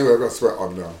 Anyway, I've got sweat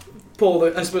on now.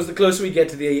 Paul, I suppose the closer we get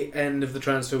to the end of the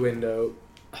transfer window,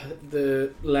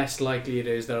 the less likely it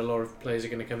is that a lot of players are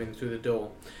going to come in through the door.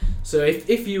 So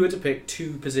if you were to pick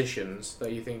 2 positions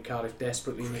that you think Cardiff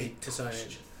desperately need to sign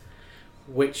in,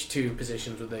 which 2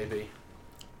 positions would they be?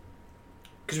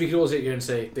 Because we could all sit here and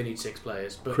say they need 6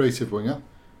 players. But creative winger.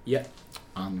 Yeah.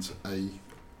 And a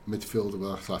midfielder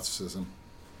with athleticism.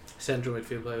 Central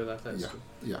midfield player with athleticism.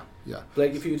 Yeah.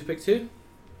 Blake, if you were to pick 2?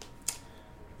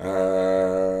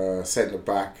 Centre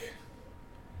back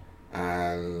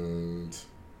and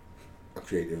a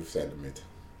creative centre mid.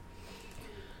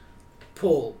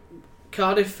 Paul,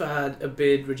 Cardiff had a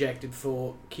bid rejected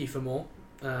for Kiefer Moore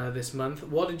this month.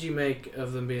 What did you make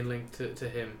of them being linked to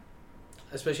him?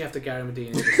 Especially after Gary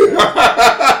Medina.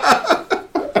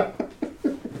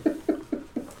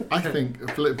 I think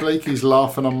Blakey's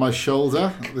laughing on my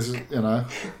shoulder. This is,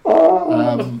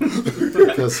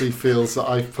 because he feels that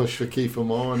I've pushed for Kiefer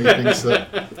Moore and he thinks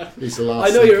that he's the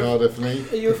last in Cardiff need.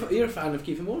 You're a fan of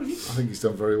Kiefer Moore, aren't you? I think he's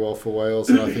done very well for Wales,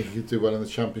 and I think he could do well in the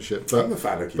Championship. But I'm a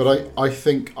fan of Kiefer Moore.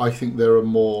 I think there are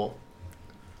more.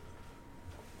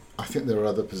 I think there are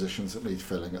other positions that need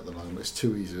filling at the moment. It's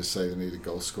too easy to say they need a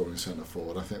goal-scoring centre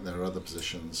forward. I think there are other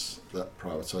positions that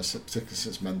prioritise, particularly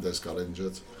since Mendes got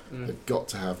injured. They've got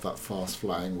to have that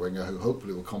fast-flying winger who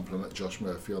hopefully will complement Josh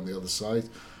Murphy on the other side,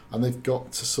 and they've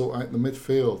got to sort out the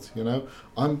midfield.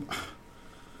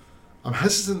 I'm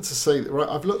hesitant to say that. Right,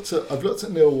 I've looked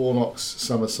at Neil Warnock's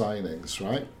summer signings,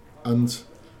 right, and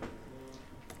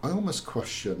I almost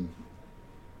question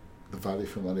the value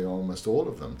for money on almost all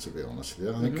of them, to be honest with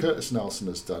you. I think Curtis Nelson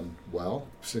has done well,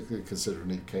 particularly considering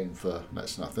he came for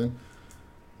next to nothing.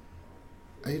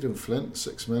 Aidan Flint,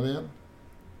 6 million.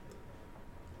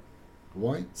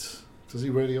 White, does he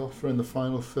really offer in the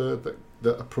final third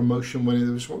that a promotion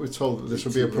winning? This is what we're told, that this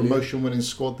would be a promotion winning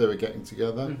squad they were getting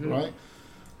together, right?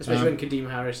 Especially when Kadeem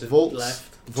Harris had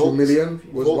left. 2 million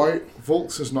was White.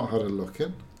 Volks has not had a look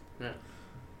in. Yeah.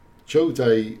 Joe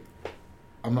Day,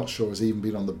 I'm not sure has even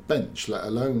been on the bench, let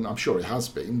alone, I'm sure he has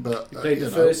been, but he played the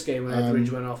first game when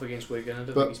Etheridge went off against Wigan. I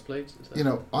don't think he's played since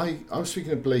then. I was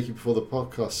speaking to Blakey before the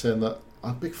podcast saying that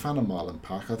I'm a big fan of Marlon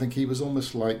Pack. I think he was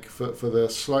almost like for the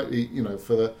slightly,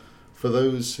 for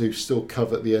those who still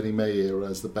covet the Eddie May era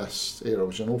as the best era,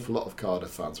 which an awful lot of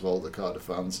Cardiff fans, of older Cardiff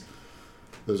fans.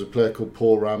 There was a player called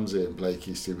Paul Ramsey in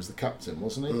Blakey's team. He was the captain,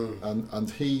 wasn't he?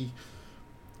 And he,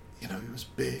 he was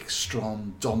big,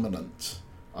 strong, dominant.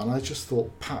 And I just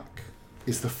thought Pack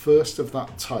is the first of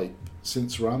that type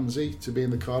since Ramsey to be in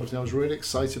the Cardiff team. I was really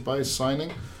excited by his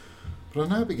signing. But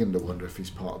I now begin to wonder if he's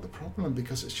part of the problem,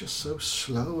 because it's just so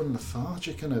slow and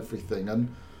lethargic and everything.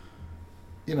 And,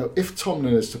 if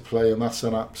Tomlin is to play, and that's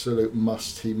an absolute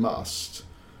must, he must,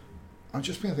 I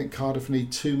think Cardiff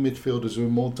need 2 midfielders who are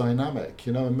more dynamic,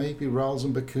 and maybe Riles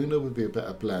and Bacuna would be a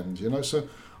better blend, So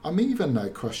I'm even now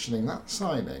questioning that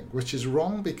signing, which is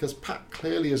wrong because Pat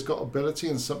clearly has got ability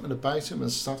and something about him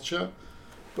and stature,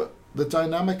 but the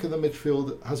dynamic of the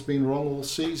midfield has been wrong all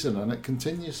season and it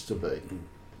continues to be.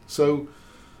 So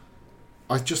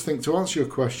I just think, to answer your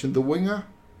question, the winger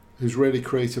who's really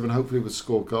creative and hopefully would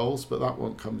score goals, but that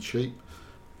won't come cheap,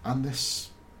 and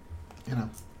this,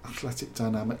 athletic,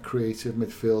 dynamic, creative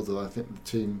midfielder I think the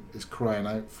team is crying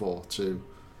out for to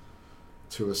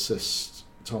assist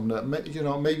Tom.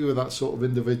 Maybe with that sort of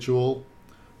individual,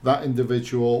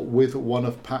 with one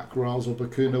of Pack, Riles or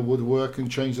Bacuna would work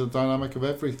and change the dynamic of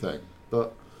everything.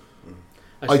 But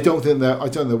I don't think there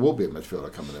will be a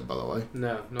midfielder coming in, by the way.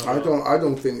 No, not I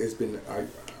don't think there's been.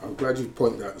 I'm glad you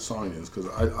pointed out the signings, because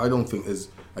I don't think there's,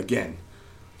 again,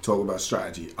 talk about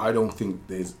strategy. I don't think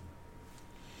there's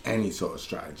any sort of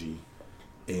strategy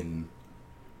in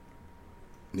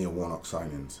Neil Warnock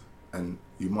signings. And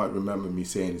you might remember me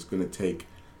saying it's going to take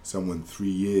someone 3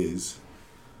 years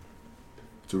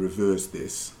to reverse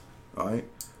this, right?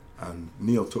 And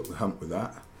Neil took the hump with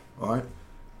that, right?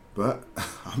 But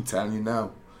I'm telling you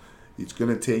now, it's going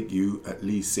to take you at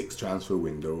least 6 transfer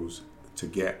windows to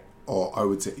get, or I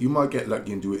would say you might get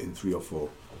lucky and do it in 3 or 4.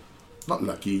 Not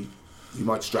lucky, you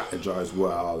might strategize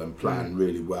well and plan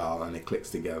really well, and it clicks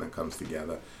together and comes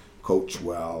together. Coach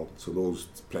well, so those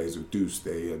players who do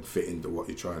stay and fit into what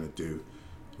you're trying to do,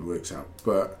 it works out.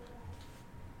 But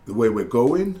the way we're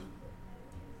going,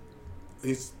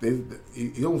 you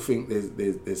don't think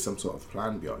there's some sort of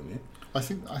plan behind it. I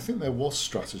think there was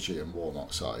strategy in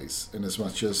Warnock's eyes, in as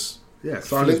much as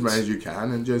sign as many as you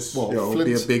can and just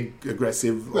be a big,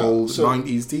 aggressive, old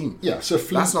 90s team. Yeah, so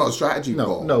Flint, that's not a strategy,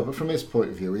 Paul. No, but from his point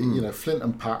of view, Flint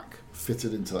and Pack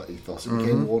fitted into that ethos. It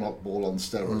became Warnock ball on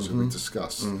steroids, as we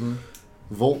discussed.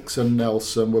 Volks and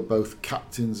Nelson were both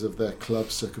captains of their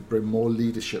clubs, so could bring more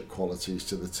leadership qualities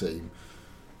to the team.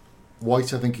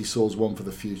 White, I think he saw as one for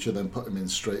the future, then put him in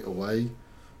straight away.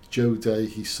 Joe Day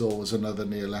he saw as another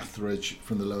Neil Etheridge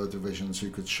from the lower divisions who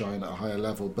could shine at a higher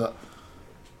level. But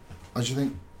I just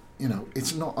think,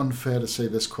 it's not unfair to say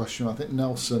this question. I think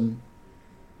Nelson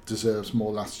deserves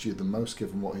more latitude than most,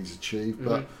 given what he's achieved.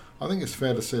 But I think it's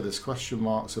fair to say there's question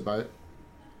marks about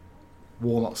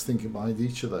Warnock's thinking behind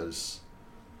each of those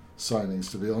signings,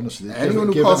 to be honest with you.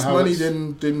 Anyone who cost money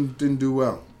didn't do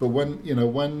well. But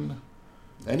when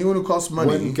Anyone who costs money.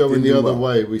 When going the other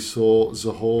way, we saw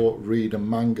Zahor, Reed, and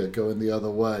Manga going the other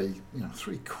way. You know,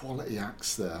 3 quality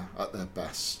acts there at their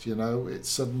best. You know, it's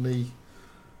suddenly,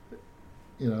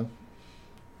 you know.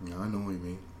 Yeah, I know what you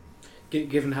mean.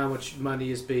 Given how much money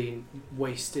is being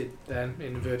wasted, then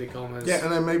in inverted commas. Yeah,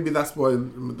 and then maybe that's why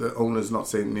the owner's not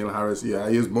saying Neil Harris. Yeah,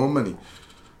 he has more money,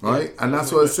 right? And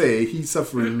that's what I say. He's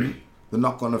suffering the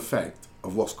knock-on effect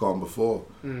of what's gone before.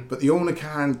 But the owner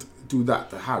can't do that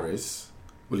to Harris.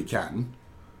 Well, he can,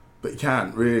 but he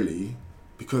can't really,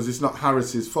 because it's not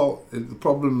Harris's fault. The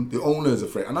problem, the owner's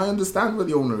afraid, and I understand where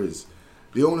the owner is.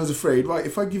 The owner's afraid, right?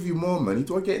 If I give you more money,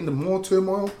 do I get into more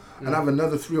turmoil and have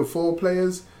another 3 or 4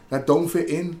 players that don't fit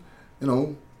in? You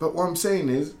know. But what I'm saying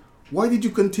is, why did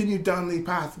you continue down the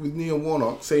path with Neil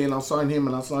Warnock, saying I'll sign him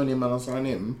and I'll sign him and I'll sign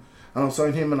him and I'll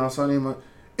sign him and I'll sign him?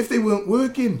 If they weren't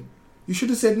working, you should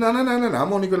have said no.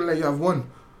 I'm only going to let you have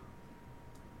 1.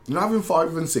 You're not having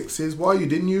 5 and 6s. Why? You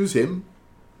didn't use him.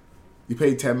 You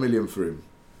paid 10 million for him.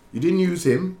 You didn't use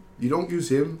him. You don't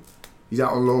use him. He's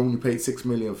out on loan. You paid 6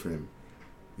 million for him.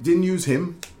 You didn't use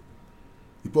him.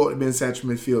 You brought him in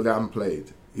central midfield and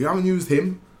played. You haven't used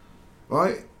him,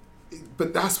 right?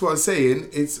 But that's what I'm saying.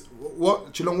 It's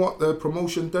what, do you know what the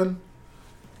promotion done?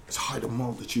 It's hide a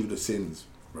multitude of sins,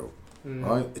 bro.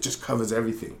 Right? It just covers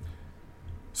everything.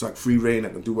 It's like free reign. I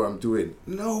can do what I'm doing.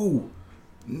 No.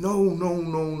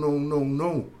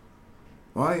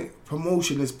 Right?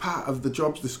 Promotion is part of the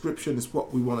job's description. It's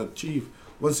what we want to achieve.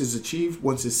 Once it's achieved,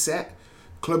 once it's set,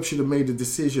 club should have made a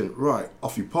decision. Right,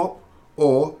 off you pop.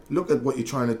 Or look at what you're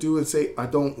trying to do and say, I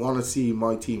don't want to see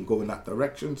my team go in that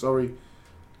direction,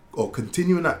 or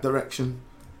continue in that direction.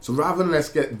 So rather than let's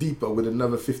get deeper with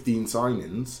another 15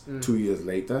 signings 2 years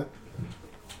later,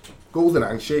 golden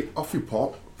handshake, off you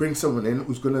pop. Bring someone in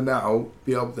who's going to now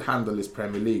be able to handle this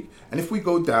Premier League. And if we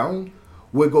go down,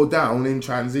 we'll go down in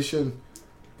transition.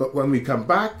 But when we come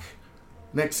back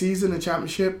next season in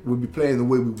Championship, we'll be playing the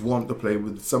way we want to play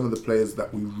with some of the players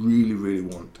that we really, really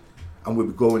want. And we'll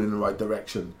be going in the right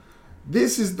direction.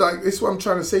 This is what I'm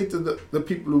trying to say to the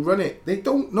people who run it. They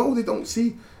don't know, they don't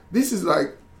see. This is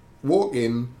like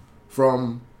walking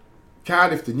from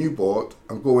Cardiff to Newport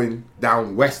and going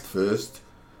down west first,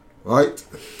 right,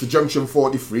 to Junction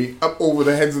 43, up over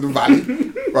the heads of the valley,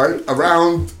 right,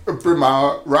 around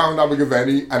Brimar, round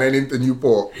Abergavenny, and then into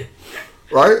Newport,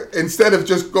 right? Instead of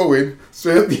just going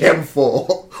straight up the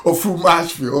M4 or through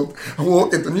Marshfield and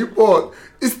walking to Newport.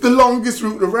 It's the longest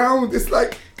route around. It's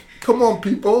like, come on,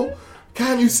 people.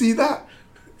 Can't you see that?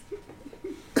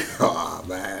 Oh,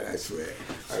 man, I swear.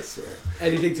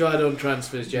 Anything to add on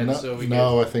transfers, gents?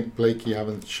 No, I think Blakey,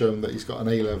 having shown that he's got an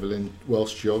A-level in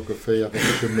Welsh geography, I think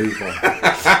we should move on.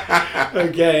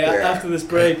 Okay, after this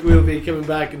break, we'll be coming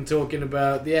back and talking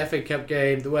about the FA Cup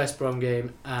game, the West Brom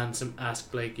game, and some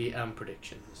Ask Blakey and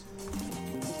predictions.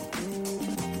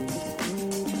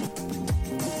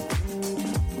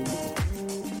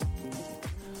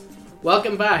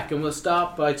 Welcome back, and we'll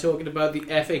start by talking about the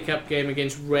FA Cup game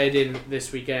against Reading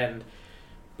this weekend.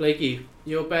 Blakey,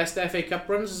 your best FA Cup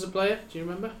runs as a player, do you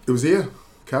remember? It was here,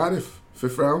 Cardiff,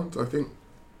 5th round, I think.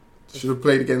 Should have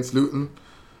played against Luton.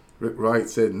 Rick Wright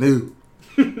said, no,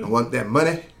 I want that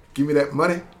money. Give me that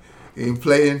money. You ain't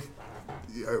playing.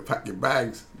 You pack your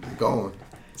bags. You're gone.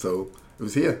 So it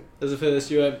was here. As a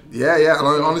first, you went? Yeah, and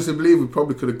I honestly believe we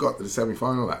probably could have got to the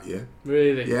semi-final that year.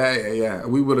 Really? Yeah.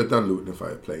 We would have done Luton if I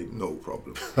had played. No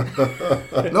problem.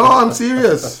 No, I'm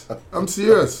serious. I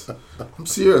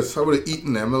would have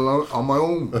eaten them on my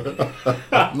own.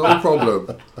 No problem.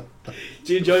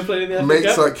 Do you enjoy playing in the FA Cup?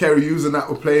 Mates like Kerry Hughes and that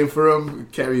were playing for him.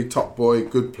 Kerry, top boy,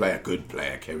 good player,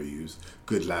 Kerry Hughes.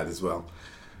 Good lad as well.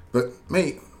 But,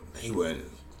 mate, they weren't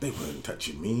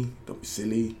touching me. Don't be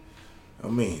silly. I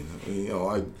mean,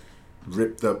 I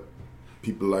ripped up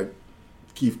people like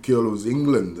Keith Curlow's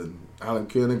England and Alan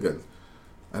Kernigan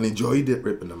and enjoyed it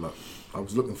ripping them up. I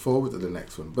was looking forward to the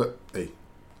next one, but hey,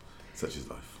 such is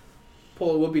life.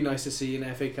 Paul, it would be nice to see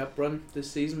an FA Cup run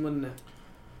this season, wouldn't it?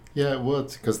 Yeah, it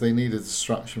would, because they need a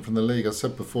distraction from the league. I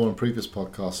said before in previous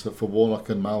podcasts that for Warnock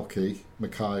and Mackay,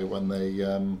 when they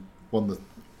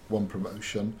won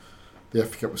promotion, the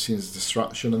FA Cup was seen as a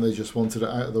distraction and they just wanted it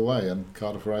out of the way, and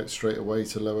Cardiff were out straight away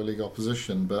to lower league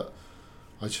opposition. But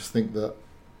I just think that,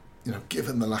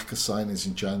 given the lack of signings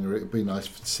in January, it would be nice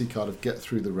to see Cardiff get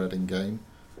through the Reading game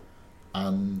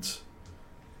and,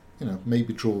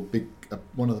 maybe draw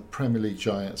one of the Premier League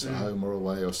giants at home or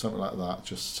away or something like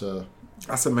that.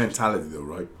 That's a mentality though,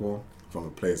 right, Paul? From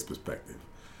a player's perspective,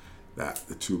 that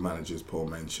the two managers Paul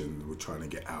mentioned were trying to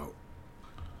get out.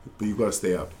 But you've got to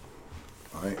stay up,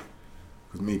 right?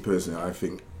 Because me personally, I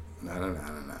think, nah. Your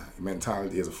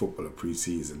mentality as a footballer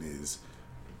pre-season is,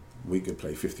 we could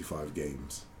play 55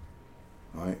 games,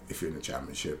 right? If you're in the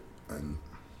Championship, and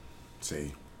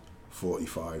say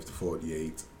 45 to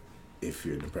 48 if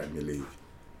you're in the Premier League.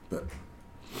 But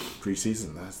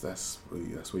pre-season, that's what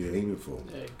you're aiming for.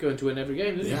 Going to win every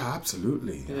game, isn't Yeah,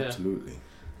 absolutely.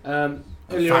 And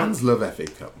fans love FA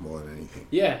Cup more than anything.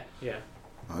 Yeah.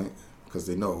 Right? Because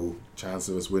they know chance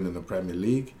of us winning the Premier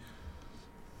League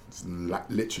is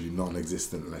literally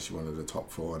non-existent unless you're one of the top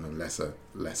four and unless a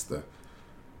Leicester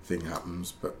thing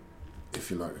happens. But if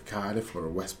you're like a Cardiff or a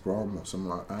West Brom or something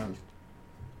like that,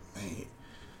 mate,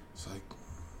 it's like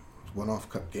one-off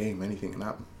cup game, anything can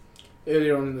happen.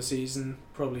 Earlier on in the season,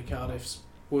 probably Cardiff's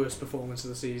worst performance of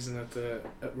the season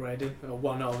at Reading, or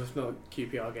one of, if not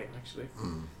QPR game actually.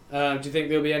 Do you think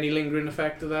there'll be any lingering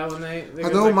effect of that when they I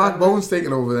know Matt Bowen's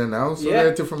taken over there now, so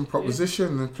they're a different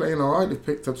proposition. Yeah. They're playing alright. They've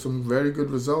picked up some very good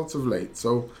results of late,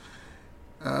 so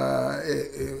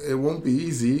it won't be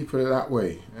easy, put it that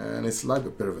way. And it's like a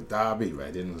bit of a derby.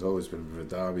 Reading has always been a bit of a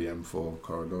derby, M4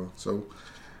 corridor. So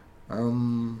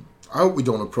I hope we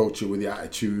don't approach it with the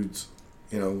attitudes,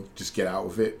 just get out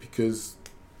of it, because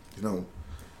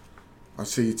I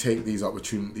say you take these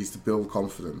opportunities to build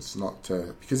confidence, not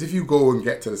to, because if you go and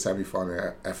get to the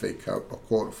semi-final FA Cup or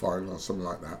quarter-final or something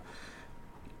like that,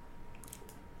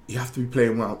 you have to be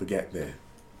playing well to get there,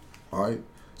 alright?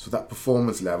 So that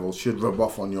performance level should rub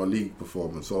off on your league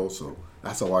performance also.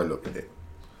 That's how I look at it.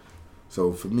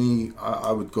 So for me,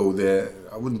 I would go there.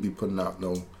 I wouldn't be putting out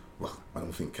I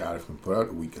don't think Cardiff can put out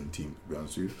a weekend team, to be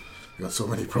honest with you. You got so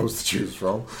many pros to choose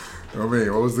from. You know what I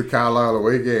mean? What was the Carlisle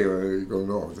away game? You go,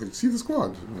 no, see the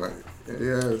squad. I'm like,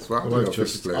 it's what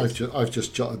happened. I've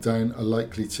just jotted down a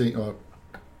likely team, or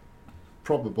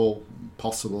probable,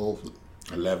 possible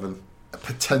 11, a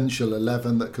potential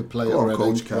 11 that could play already.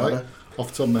 Coach right? Off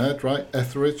the top of my head, right?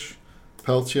 Etheridge,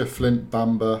 Peltier, Flint,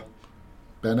 Bamba,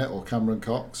 Bennett or Cameron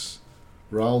Cox,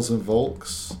 Riles and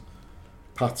Volks,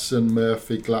 Patson,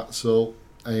 Murphy, Glatzel,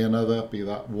 another, be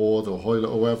that Ward or Hoylett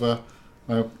or whoever.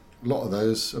 Now, a lot of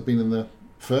those have been in the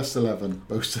first 11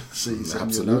 most of the season.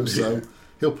 Absolutely. So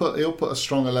he'll put a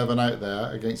strong 11 out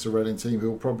there against a Reading team who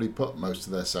will probably put most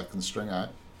of their second string out.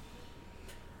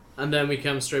 And then we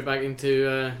come straight back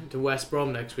into West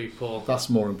Brom next week, Paul. That's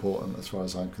more important as far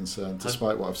as I'm concerned,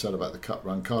 despite what I've said about the cup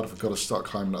run. Cardiff have got to start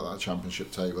climbing up that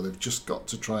Championship table. They've just got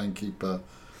to try and keep a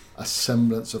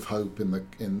semblance of hope in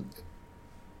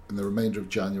the remainder of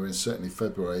January and certainly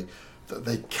February, that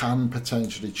they can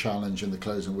potentially challenge in the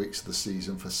closing weeks of the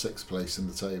season for sixth place in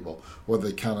the table. Whether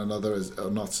they can or not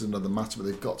is another matter, but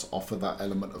they've got to offer that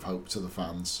element of hope to the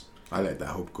fans. I let that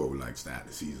hope go like start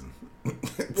the season.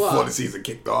 Before the season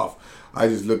kicked off, I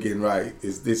just looking,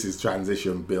 this is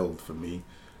transition build for me,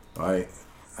 right?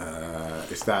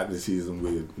 It started the season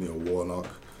with Neil Warnock,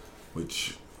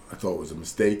 which I thought was a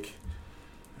mistake.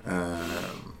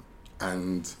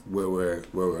 And where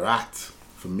we're at,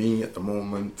 for me at the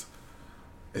moment,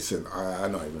 listen,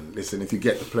 if you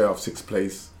get the playoff sixth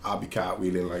place, I'll be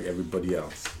cartwheeling like everybody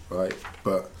else, right?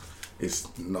 But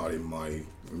it's not in my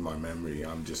memory.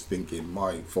 I'm just thinking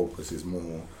my focus is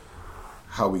more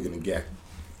how we're going to get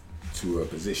to a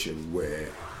position where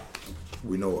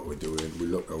we know what we're doing. We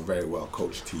look a very well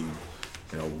coached team,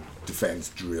 defense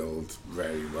drilled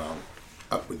very well,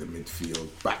 up with the midfield,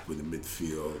 back with the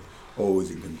midfield, always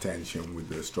in contention with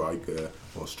the striker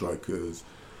or strikers.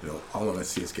 I want to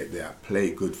see us get there,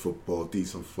 play good football,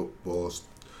 decent football,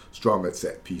 strong at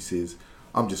set pieces.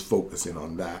 I'm just focusing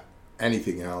on that.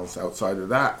 Anything else outside of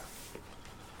that,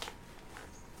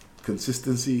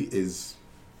 consistency is,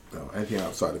 anything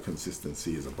outside of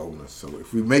consistency is a bonus. So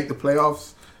if we make the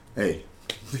playoffs, hey,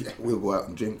 we'll go out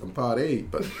and drink and party.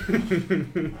 But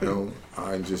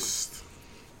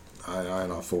I'm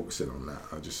not focusing on that.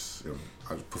 I just,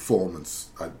 performance.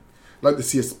 I'd like to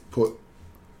see us put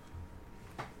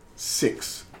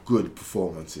 6 good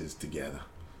performances together.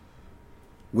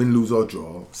 Win, lose or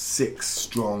draw, 6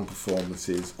 strong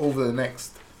performances over the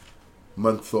next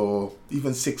month or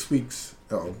even 6 weeks.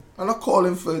 I'm not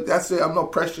calling for, that's it, I'm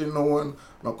not pressuring no one,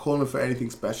 I'm not calling for anything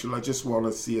special. I just want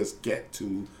to see us get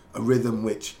to a rhythm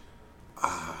which,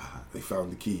 they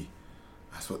found the key.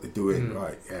 That's what they're doing,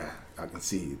 right? Yeah, I can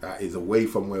see that is away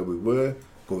from where we were,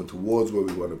 going towards where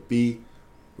we want to be,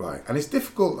 right? And it's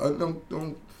difficult. I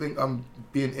don't think I'm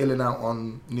being ill and out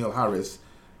on Neil Harris.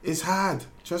 It's hard.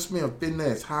 Trust me, I've been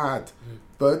there. It's hard.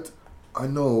 But I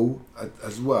know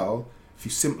as well, if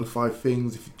you simplify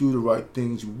things, if you do the right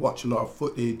things, you watch a lot of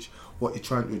footage, what you're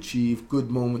trying to achieve,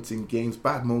 good moments in games,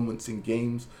 bad moments in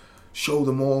games, show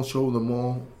them all.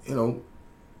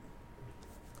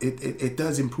 It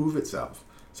does improve itself.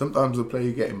 Sometimes a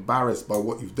player get embarrassed by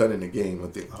what you've done in a game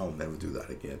and think, I'll never do that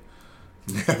again.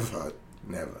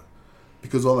 Never.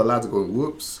 Because all the lads are going,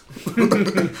 whoops.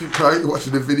 Right?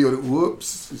 Watching the video,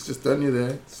 whoops. It's just done you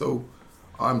there. So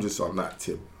I'm just on that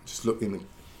tip. Just looking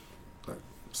like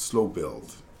slow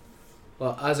build.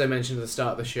 Well, as I mentioned at the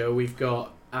start of the show, we've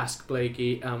got Ask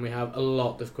Blakey, and we have a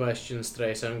lot of questions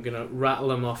today, so I'm going to rattle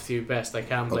them off to you best I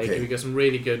can, Blakey. Okay. We've got some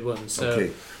really good ones. So,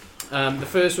 Okay. The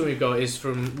first one we've got is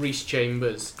from Reece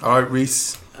Chambers. All right,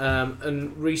 Reece.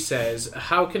 And Reece says,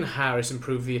 how can Harris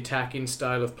improve the attacking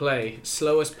style of play?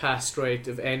 Slowest pass rate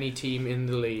of any team in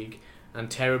the league and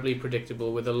terribly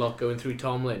predictable with a lot going through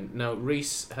Tomlin. Now,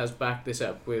 Reece has backed this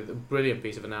up with a brilliant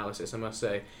piece of analysis, I must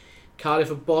say.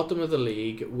 Cardiff are bottom of the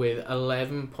league with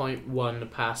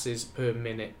 11.1 passes per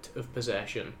minute of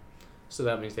possession. So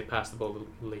that means they pass the ball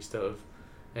the least out of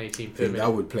any team per minute.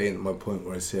 That would play into my point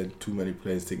where I said too many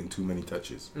players taking too many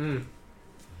touches.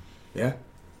 Yeah?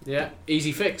 Yeah,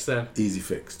 easy fix then. Easy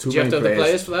fix. Do you have to have the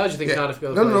players for that, or do you think Cardiff got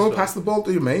the players No, for that? pass the ball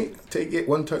to your mate. Take it,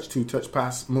 1 touch, 2 touch,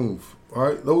 pass, move.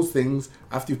 Alright, those things,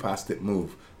 after you passed it,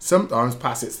 move. Sometimes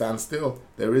pass it, stand still.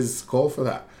 There is a call for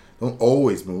that. Don't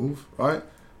always move, right?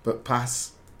 But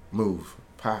pass, move.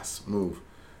 Pass, move.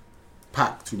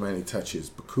 Pack, too many touches.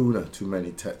 Bakuna, too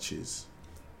many touches.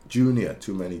 Junior,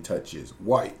 too many touches.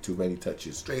 White, too many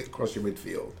touches. Straight across your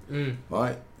midfield.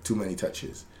 Right? Too many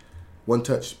touches. 1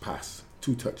 touch, pass.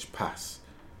 2 touch, pass.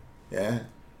 Yeah?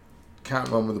 Can't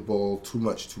run with the ball. Too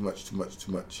much.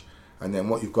 And then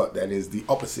what you've got then is the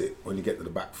opposite when you get to the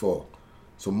back four.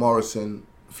 So Morrison,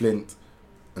 Flint,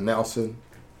 and Nelson,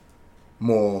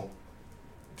 more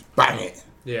bang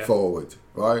it forward.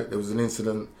 Right? There was an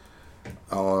incident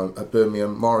at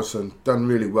Birmingham. Morrison done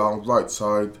really well, right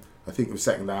side. I think it was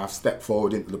second half, stepped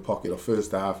forward into the pocket or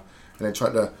first half, and then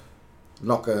tried to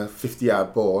knock a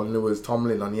 50-yard ball, and there was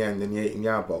Tomlin on the end in the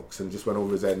 18-yard box, and just went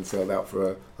over his head and sailed out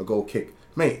for a goal kick.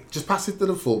 Mate, just pass it to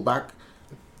the full-back,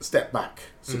 step back,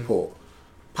 support.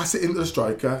 Pass it into the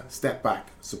striker, step back,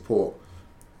 support.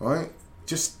 Right?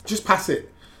 Just pass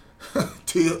it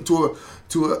to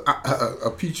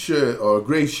a peach shirt or a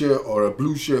grey shirt or a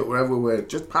blue shirt, wherever we're wearing.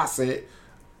 Just pass it,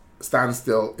 stand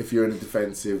still if you're in a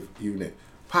defensive unit.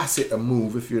 Pass it and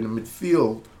move if you're in a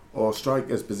midfield or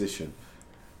striker's position.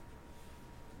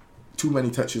 Too many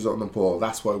touches on the ball.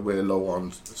 That's why we're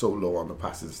so low on the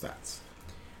passing stats.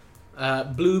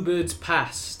 Bluebirds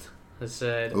Past has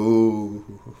said, Oh,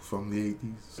 from the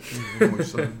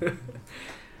 80s.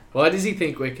 why does he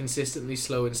think we're consistently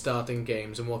slow in starting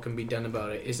games, and what can be done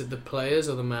about it? Is it the players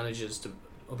or the manager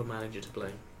to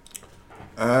blame?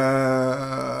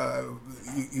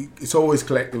 It's always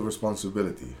collective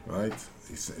responsibility, right?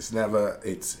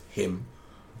 It's him.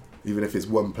 Even if it's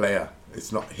one player,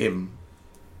 it's not him.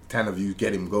 10 of you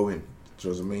get him going. Do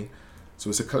you know what I mean? So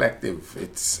it's a collective.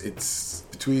 It's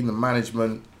between the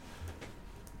management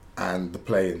and the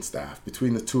playing staff.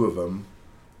 Between the two of them,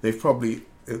 they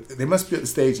must be at the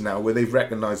stage now where they've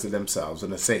recognised it themselves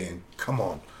and are saying, come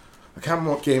on. I can't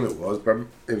remember what game it was, but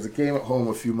it was a game at home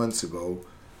a few months ago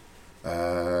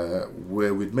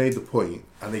where we'd made the point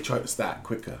and they tried to start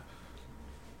quicker.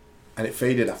 And it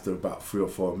faded after about 3 or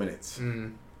 4 minutes.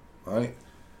 Right?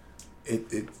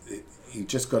 You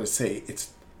just got to say,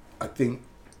 I think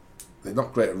they're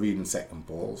not great at reading second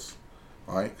balls,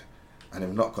 right? And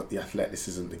they've not got the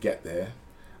athleticism to get there.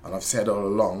 And I've said all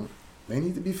along, they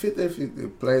need to be fit there. The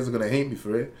players are going to hate me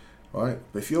for it, right?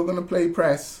 But if you're going to play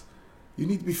press, you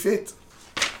need to be fit,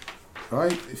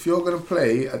 right? If you're going to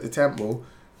play at the tempo,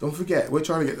 don't forget, we're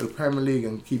trying to get to the Premier League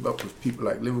and keep up with people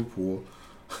like Liverpool,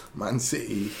 Man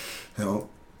City,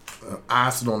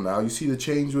 Arsenal now. You see the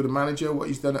change with the manager, what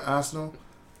he's done at Arsenal?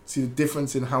 See the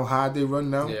difference in how hard they run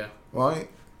now? Yeah. Right?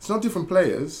 It's not different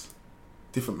players.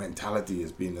 Different mentality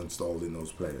is being installed in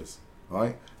those players.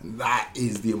 Right? And that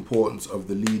is the importance of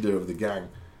the leader of the gang.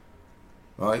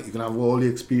 Right? You can have all the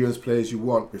experienced players you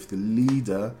want if the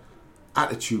leader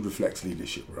attitude reflects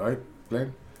leadership, right,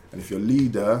 Glenn? And if your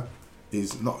leader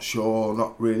is not sure,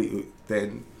 not really,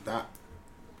 then that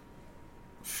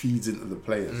feeds into the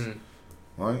players.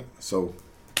 Right? So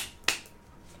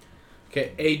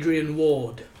okay, Adrian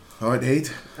Ward alright, Aid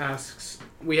asks,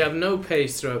 we have no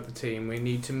pace throughout the team. We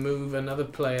need to move another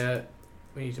player.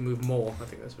 We need to move more. I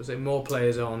think that's what I say. More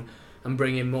players on and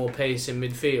bring in more pace in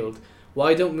midfield.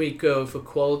 Why don't we go for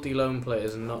quality loan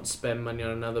players and not spend money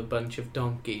on another bunch of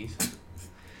donkeys?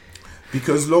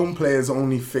 Because loan players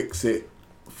only fix it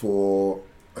for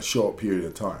a short period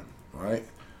of time, right?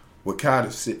 We're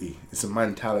Cardiff City. It's a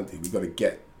mentality. We've got to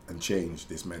get and change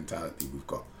this mentality we've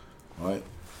got, right?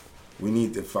 We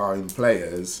need to find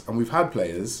players, and we've had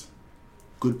players,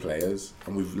 good players,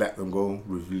 and we've let them go,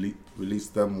 we've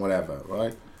released them, whatever,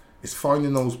 right? It's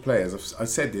finding those players. I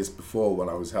said this before when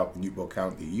I was helping Newport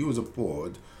County. You as a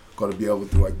board got to be able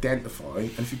to identify,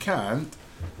 and if you can't,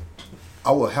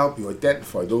 I will help you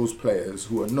identify those players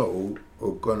who I know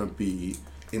are going to be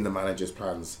in the manager's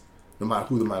plans, no matter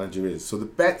who the manager is. So the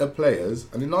better players,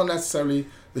 and they're not necessarily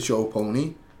the show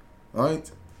pony, right?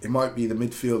 It might be the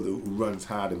midfielder who runs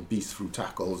hard and beasts through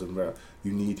tackles and where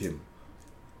you need him.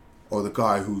 Or the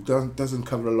guy who doesn't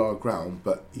cover a lot of ground,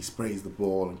 but he sprays the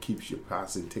ball and keeps your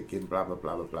passing ticking, blah, blah,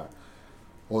 blah, blah, blah.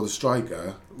 Or the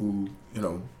striker who,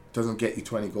 doesn't get you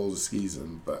 20 goals a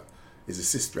season, but his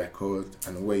assist record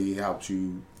and the way he helps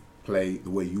you play the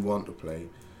way you want to play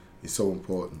is so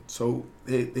important. So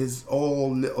there's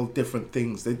all little different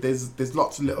things. There's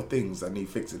lots of little things that need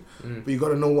fixing. But you got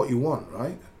to know what you want,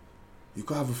 right? You've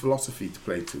got to have a philosophy to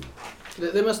play to.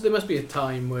 There must be a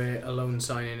time where a loan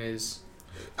signing is...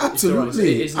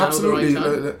 Absolutely. Is now absolutely.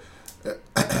 the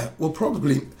right time? Well,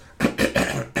 probably...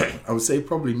 I would say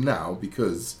probably now,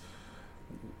 because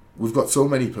we've got so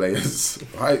many players,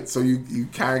 right? So you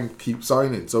can keep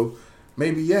signing. So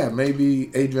maybe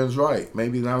Adrian's right.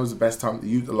 Maybe now is the best time to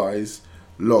utilise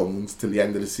loans till the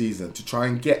end of the season to try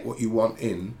and get what you want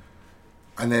in,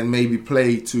 and then maybe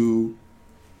play to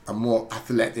a more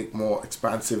athletic, more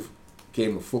expansive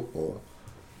game of football.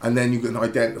 And then you can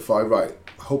identify, right,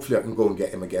 hopefully I can go and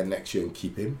get him again next year and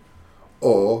keep him.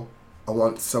 Or I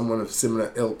want someone of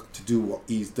similar ilk to do what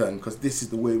he's done, because this is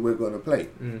the way we're going to play.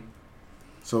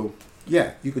 So,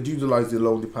 yeah, you could utilise the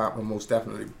loan department most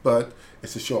definitely, but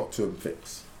it's a short-term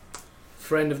fix.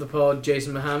 Friend of the pod,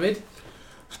 Jason Mohammed.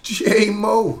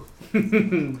 J-Mo!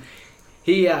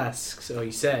 He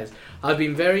says, I've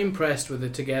been very impressed with the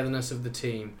togetherness of the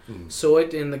team. Saw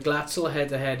it in the Glatzel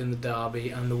head-to-head in the derby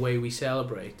and the way we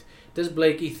celebrate. Does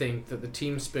Blakey think that the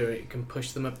team spirit can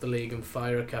push them up the league and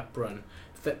fire a cup run?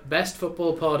 Best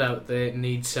football pod out there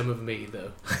needs some of me,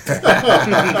 though.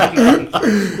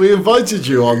 We invited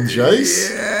you on, Jace.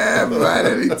 Yeah, man,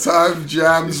 anytime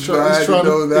Jam's trying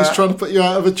to put you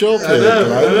out of a job here,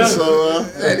 Glenn. So,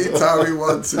 anytime he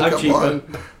wants to, come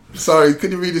on. Sorry,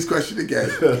 could you read this question again?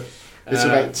 It's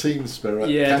about team spirit.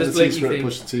 Yeah, can the team spirit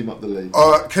push the team up the league?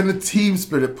 Can the team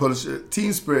spirit push it?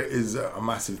 Team spirit is a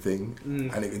massive thing,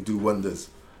 and it can do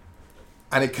wonders.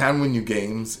 And it can win you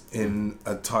games in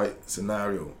a tight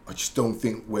scenario. I just don't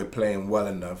think we're playing well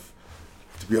enough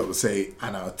to be able to say,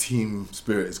 and our team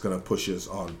spirit is going to push us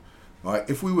on. Right?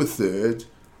 If we were third,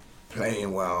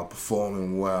 playing well,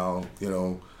 performing well,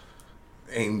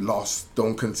 ain't lost,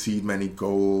 don't concede many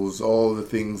goals, all the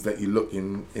things that you look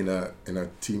in a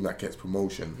team that gets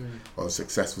promotion or a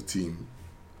successful team,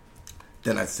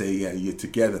 then I'd say, yeah, your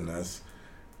togetherness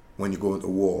when you go into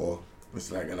war, it's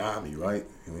like an army, right?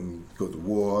 When you go to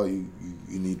war, you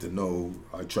need to know,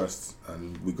 I trust,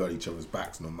 and we got each other's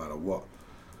backs no matter what.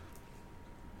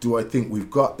 Do I think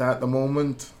we've got that at the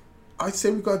moment? I'd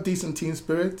say we've got a decent team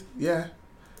spirit, yeah.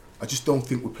 I just don't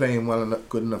think we're playing well enough,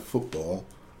 good enough football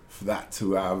for that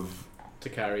to have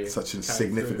such a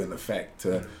significant effect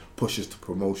to push us to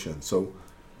promotion. So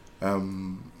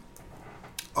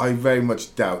I very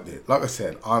much doubt it. Like I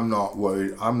said, I'm not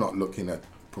worried. I'm not looking at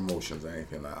promotions or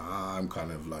anything like that. I'm kind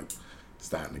of like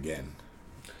starting again.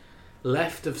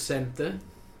 Left of centre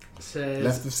says...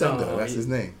 Left of centre, that's his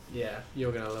name? Yeah,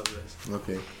 you're going to love this.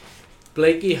 Okay.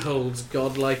 Blakey holds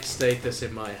godlike status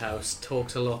in my house,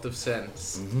 talks a lot of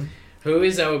sense. Who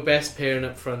is our best pairing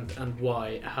up front and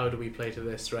why? How do we play to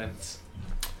their strengths?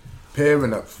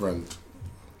 Pairing up front,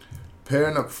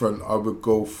 I would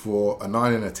go for a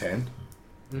 9 and a 10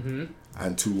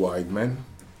 and two wide men,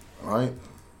 right?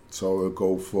 So I would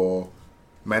go for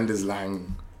Mendes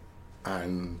Lang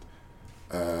and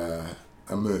a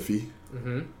Murphy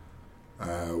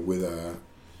with a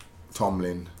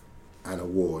Tomlin and a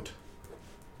Ward,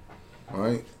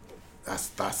 right?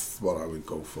 That's what I would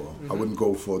go for. I wouldn't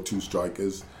go for two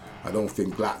strikers. I don't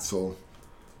think Glatzel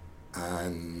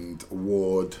and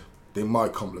Ward, they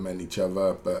might complement each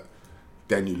other, but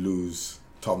then you lose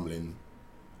Tomlin,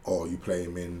 or you play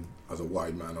him in as a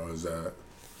wide man or as a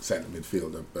centre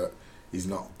midfielder, but he's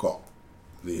not got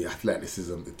the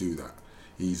athleticism to do that.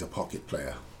 He's a pocket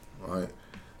player, right?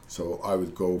 So I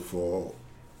would go for,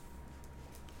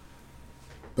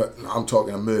 but I'm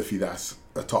talking a Murphy that's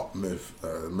a top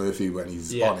Murphy when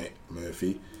he's on it,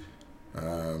 Murphy.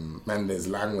 Mendes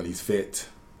Lang when he's fit.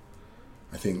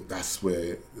 I think that's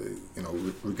where,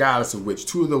 regardless of which,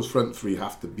 two of those front three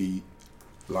have to be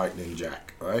lightning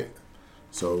jack, right?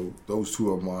 So those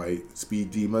two are my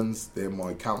speed demons. They're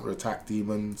my counter-attack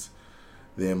demons.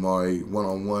 They're my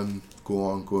one-on-one,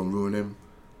 go and ruin him.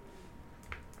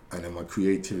 And then my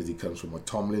creativity comes from my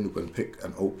Tomlin, who can pick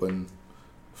and open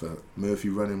for Murphy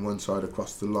running one side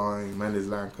across the line,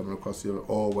 Mendes-Lang coming across the other,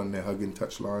 or when they're hugging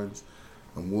touch lines,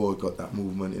 and Ward got that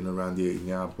movement in around the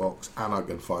 18-yard box, and I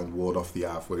can find Ward off the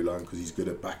halfway line because he's good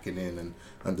at backing in and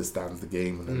understands the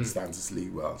game and understands his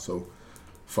league well. So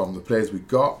from the players we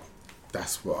got,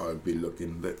 that's what I'd be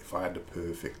looking at if I had the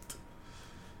perfect.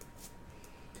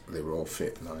 They were all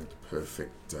fit now,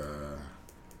 perfect.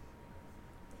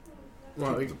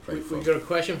 Well, we've got a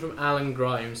question from Alan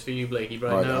Grimes for you, Blakey.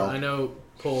 But I know,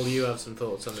 Paul, you have some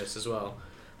thoughts on this as well.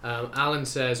 Alan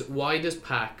says, why does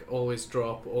Pack always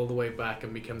drop all the way back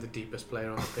and become the deepest player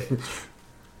on the pitch?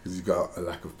 Because he's got a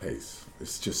lack of pace.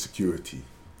 It's just security.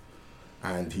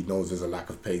 And he knows there's a lack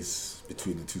of pace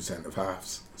between the two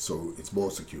centre-halves. So it's more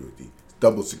security. It's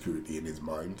double security in his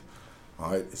mind.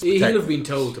 Right? He'll have been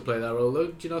told to play that role, though.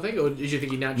 Do you not think? Or do you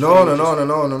think he naturally...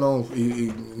 No.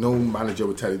 No manager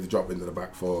would tell you to drop into the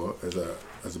back four as a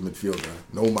midfielder.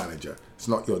 No manager. It's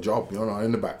not your job. You're not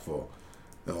in the back four.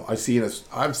 No, I've seen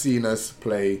us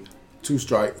play two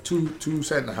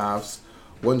centre halves,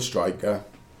 one striker,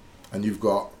 and you've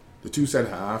got the two centre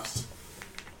halves,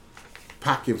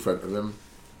 Pack in front of them,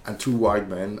 and two wide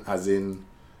men, as in,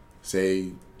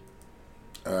 say,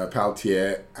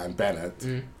 Peltier and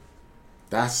Bennett.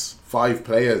 That's 5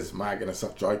 players marking a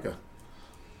striker.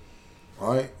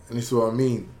 Right? And this is what I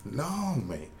mean. No,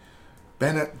 mate.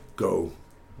 Bennett, go.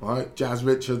 Right? Jazz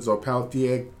Richards or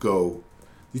Peltier, go.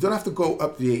 You don't have to go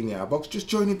up the 18-yard box. Just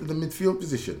join into the midfield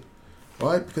position.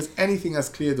 Right? Because anything has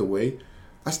cleared away.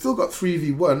 I still got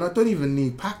 3v1. I don't even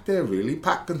need Pack there, really.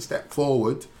 Pack can step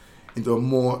forward into a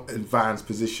more advanced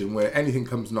position where anything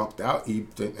comes knocked out,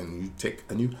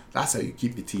 that's how you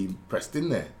keep your team pressed in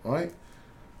there. Right?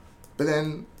 But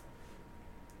then,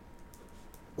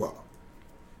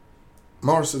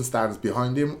 Morrison stands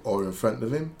behind him or in front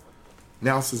of him.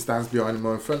 Nelson stands behind him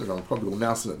or in front of him. I'll probably go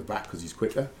Nelson at the back because he's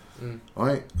quicker.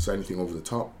 Right? So anything over the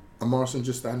top. And Morrison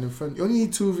just stand in front. You only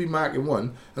need 2v marking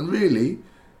 1. And really,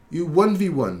 you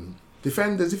 1v1.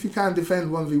 Defenders, if you can't defend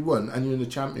 1v1 and you're in the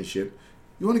Championship,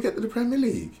 you want to get to the Premier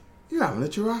League. You're having a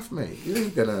giraffe, mate.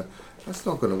 That's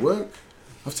not going to work.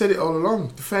 I've said it all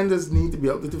along. Defenders need to be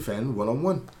able to defend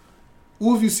one-on-one.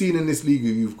 Who have you seen in this league who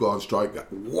you've gone striker?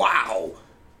 Wow!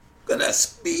 Got that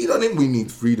speed on him. We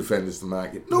need 3 defenders to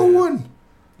mark it. No one.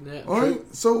 Yeah, all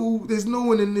right? So there's no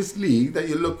one in this league that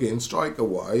you're looking,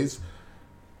 striker-wise,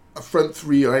 a front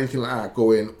 3 or anything like that,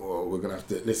 go in, we're going to have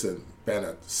to, listen,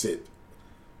 Bennett, sit.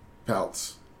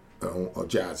 Peltz, or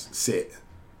Jazz, sit.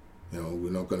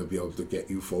 We're not going to be able to get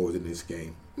you forward in this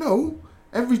game. No.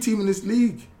 Every team in this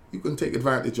league you can take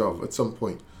advantage of at some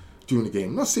point during the game.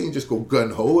 I'm not saying just go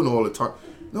gun-ho and all the time.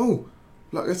 No.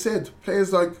 Like I said,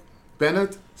 players like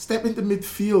Bennett, step into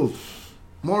midfield.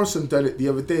 Morrison did it the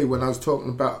other day when I was talking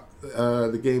about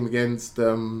the game against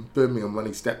Birmingham when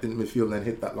he stepped into midfield and then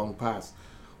hit that long pass.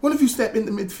 What if you step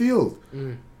into midfield?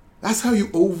 That's how you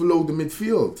overload the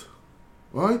midfield.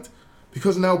 Right?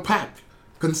 Because now Pack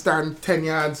can stand 10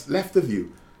 yards left of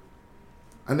you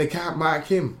and they can't mark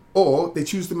him. Or they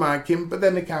choose to mark him but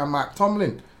then they can't mark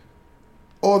Tomlin.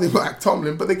 Or they mark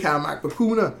Tomlin but they can't mark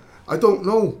Bacuna. I don't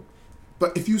know.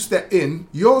 But if you step in,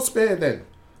 you're spare then.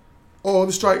 Or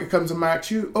the striker comes and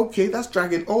marks you. Okay, that's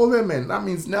dragging all their men. That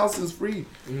means Nelson's free.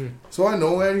 So I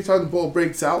know anytime the ball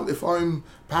breaks out, if I'm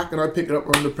Pack and I pick it up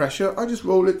under pressure, I just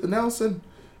roll it to Nelson.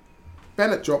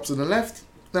 Bennett drops on the left.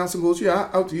 Nelson goes, yeah,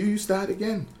 out to you. You start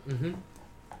again.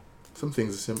 Some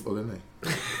things are simple, isn't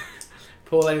they?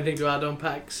 Paul, anything to add on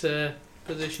Pack's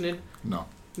positioning? No.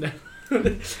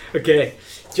 Okay.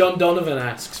 John Donovan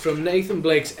asks, from Nathan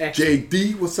Blake's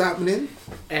JD, what's happening?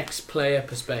 Ex-player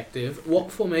perspective,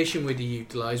 what formation would you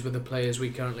utilise with the players we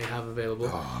currently have available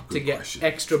to get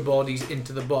extra bodies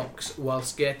into the box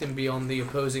whilst getting beyond the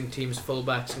opposing team's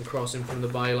fullbacks and crossing from the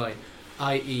byline?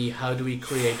 I.e., how do we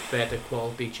create better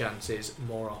quality chances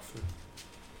more often?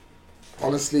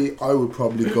 Honestly, I would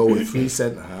probably go with 3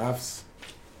 centre-halves.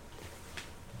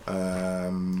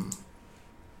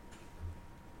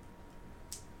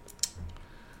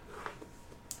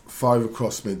 5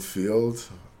 across midfield,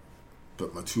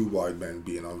 but my 2 wide men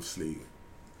being obviously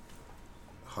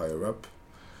higher up.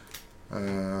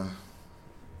 I'd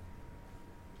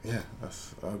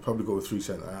probably go with 3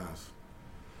 centre-halves.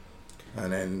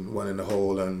 And then 1 in the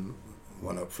hole and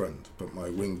 1 up front. But my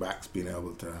wing backs being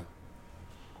able to,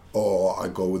 or I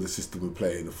go with the system we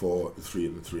play, the 4, the 3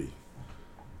 and the 3.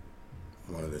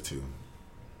 One of the 2.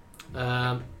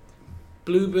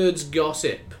 Bluebird's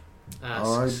Gossip asks,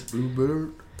 alright,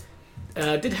 Bluebird.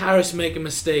 Did Harris make a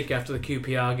mistake after the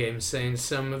QPR game saying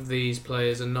some of these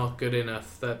players are not good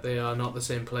enough, that they are not the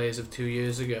same players of 2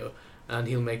 years ago? and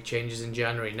he'll make changes in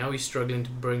January. Now he's struggling to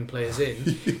bring players in.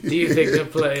 Do you think the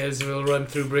players will run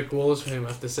through brick walls for him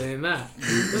after saying that?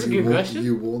 That's a good question.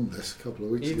 You warned this a couple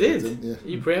of weeks You ago, did. didn't you?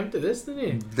 You preempted this, didn't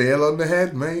you? Nail on the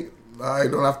head, mate. I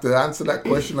don't have to answer that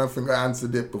question. I think I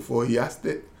answered it before he asked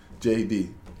it.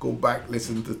 JD, go back,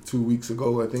 listen to 2 weeks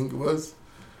ago, I think it was.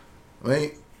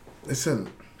 Mate, listen,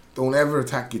 don't ever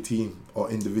attack your team or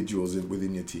individuals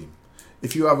within your team.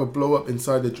 If you have a blow up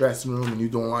inside the dressing room and you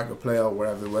don't like a player or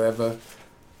whatever,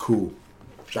 cool.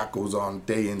 That goes on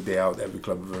day in, day out, every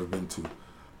club I've ever been to.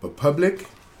 But public,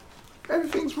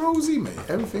 everything's rosy, mate.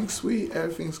 Everything's sweet,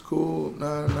 everything's cool.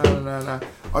 Nah.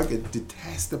 I could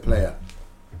detest a player.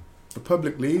 But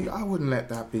publicly, I wouldn't let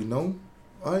that be known,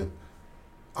 right?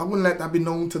 I wouldn't let that be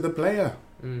known to the player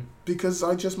because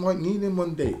I just might need him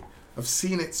one day. I've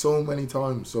seen it so many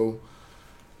times. So,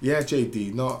 yeah,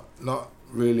 JD, not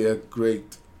really a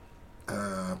great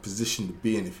position to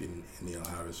be in if you're Neil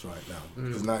Harris right now.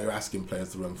 Because now you're asking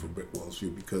players to run for brick walls for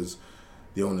you because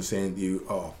the owner's saying to you,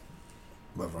 oh,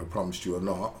 whether I promised you or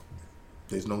not,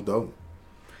 there's no dough.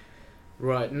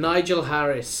 Right, Nigel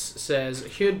Harris says,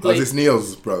 Hugh Blake... Oh, is this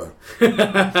Neil's brother?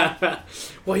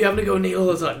 Well, you having to go Neil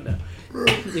all the time now?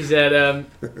 He said,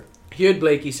 Hugh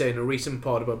Blakey saying a recent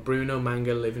pod about Bruno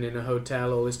Manga living in a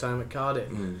hotel all his time at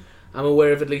Cardiff. I'm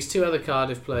aware of at least 2 other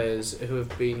Cardiff players who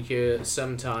have been here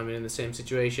some time and in the same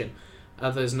situation,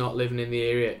 others not living in the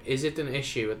area. Is it an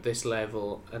issue at this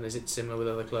level, and is it similar with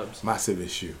other clubs? Massive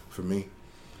issue for me.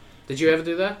 Did you ever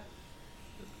do that?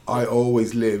 I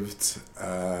always lived,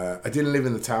 I didn't live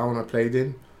in the town I played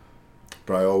in,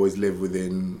 but I always lived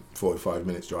within 45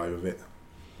 minutes drive of it.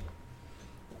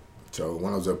 So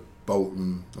when I was at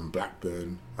Bolton and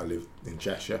Blackburn, I lived in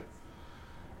Cheshire.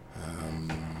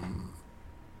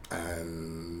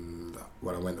 And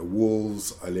when I went to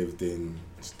Wolves,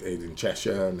 stayed in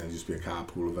Cheshire, and there used to be a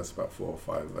carpool of us, about 4 or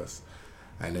 5 of us.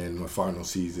 And then my final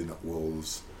season at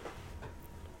Wolves,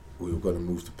 we were going to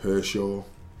move to Pershore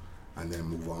and then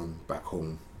move on back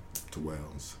home to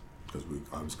Wales because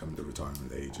I was coming to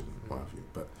retirement age and what have you.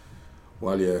 But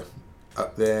while you're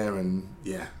up there, and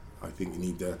yeah, I think you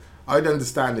need to... I'd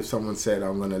understand if someone said,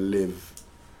 I'm going to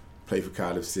play for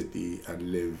Cardiff City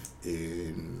and live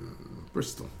in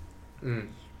Bristol,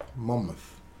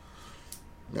 Monmouth.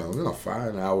 You know, they're not far,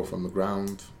 an hour from the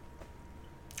ground,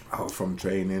 hour from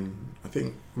training. I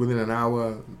think within an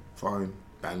hour, fine,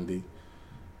 dandy.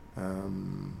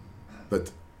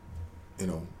 But, you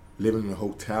know, living in a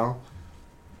hotel,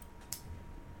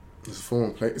 as a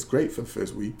former player, it's great for the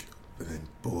first week, but then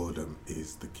boredom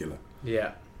is the killer.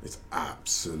 Yeah. It's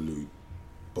absolute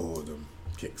boredom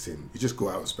kicks in. You just go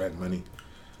out and spend money.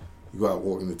 You go out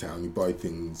walking the town, you buy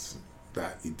things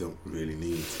that you don't really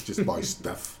need. You just buy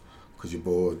stuff because you're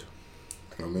bored.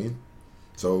 You know what I mean?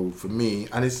 So for me,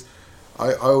 and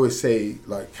I always say,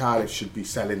 like, Cardiff should be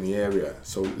selling the area.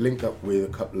 So link up with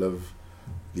a couple of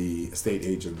the estate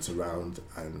agents around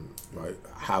and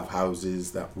have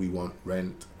houses that we want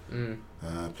rent.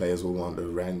 Players will want to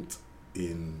rent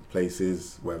in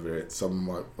places, whether it's some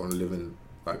might want to live in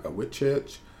like a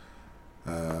Whitchurch,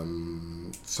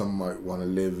 some might want to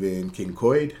live in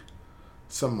Kincoid,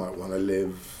 some might want to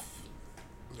live,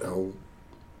 you know,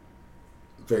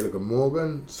 Vale of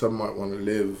Glamorgan, some might want to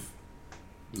live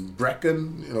in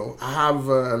Brecon. You know, I have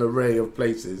an array of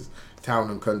places, town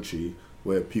and country,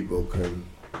 where people can,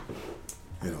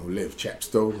 you know, live.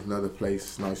 Chepstow, another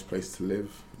place, nice place to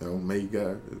live. You know,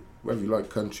 Mega, whether you like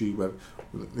country,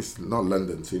 this is not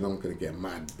London, so you're not going to get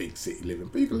mad big city living,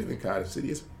 but you can live in Cardiff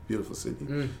City. It's a beautiful city.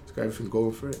 It's got everything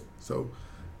going for it. So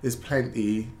there's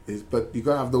plenty, but you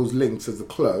got to have those links as a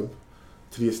club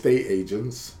to the estate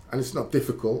agents, and it's not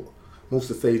difficult.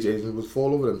 Most estate agents would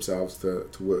fall over themselves to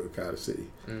work with Cardiff City,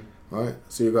 right?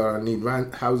 So you're going to need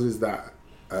houses that,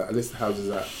 a list of houses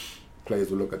that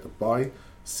players will look at to buy,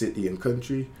 city and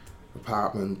country,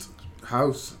 apartment,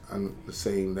 house, and the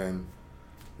same then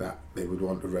that they would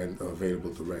want to rent or available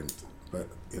to rent. But,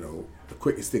 you know, the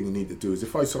quickest thing you need to do is,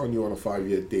 if I sign you on a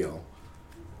 5-year deal,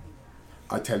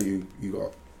 I tell you, you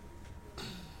got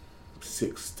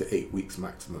 6 to 8 weeks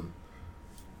maximum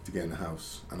to get in the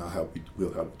house, and we'll help you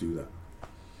do that.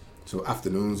 So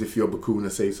afternoons, if you're Bakuna,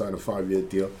 say, sign a 5-year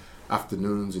deal,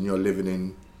 afternoons, and you're living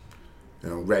in, you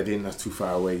know, Reading, that's too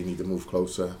far away, you need to move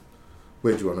closer.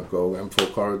 Where do you want to go?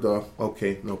 M4 corridor?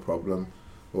 Okay, no problem.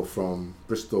 Or from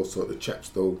Bristol, sort of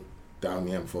Chepstow, down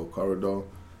the M4 corridor.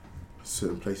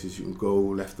 Certain places you can go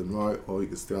left and right, or you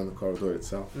can stay on the corridor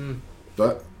itself.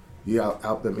 But you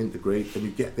help them integrate, and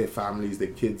you get their families, their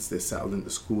kids, they're settled into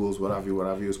schools, what have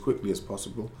you, as quickly as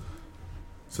possible.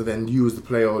 So then you as the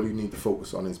player, all you need to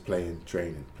focus on is training.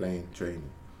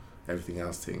 Everything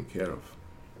else taken care of.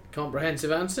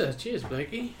 Comprehensive answer. Cheers,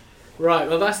 Blakey. Right,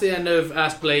 well, that's the end of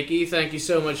Ask Blakey. Thank you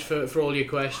so much for all your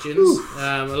questions.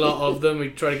 A lot of them. We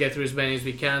try to get through as many as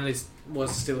we can. There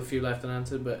was still a few left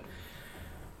unanswered, but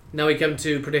now we come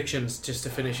to predictions just to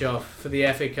finish off for the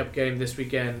FA Cup game this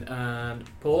weekend. And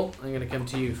Paul, I'm going to come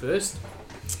to you first.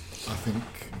 I think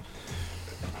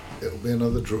it'll be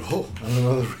another draw and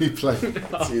another replay.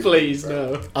 Oh, please,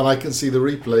 no. And I can see the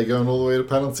replay going all the way to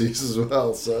penalties as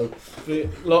well. So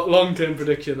long-term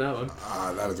prediction, that one.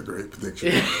 That is a great prediction.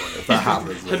 If that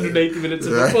happens, 180 minutes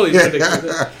of football, you prediction.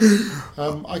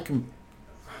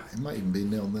 It might even be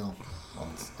 0-0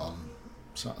 on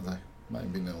Saturday. Might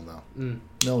even be 0-0.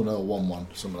 0-0,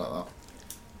 1-1, something like that.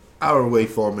 Our away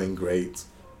form ain't great.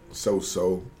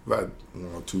 So. We've had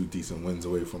 2 decent wins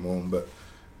away from home, but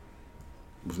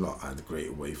we've not had a great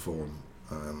away form.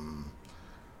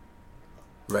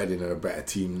 Reading are a better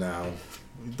team now.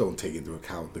 We don't take into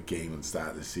account the game and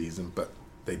start of the season, but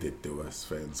they did do us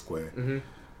fair and square. Mm-hmm.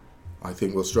 I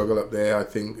think we'll struggle up there. I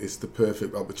think it's the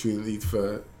perfect opportunity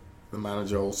for the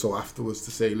manager also afterwards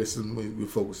to say, listen, we're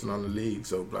focusing on the league,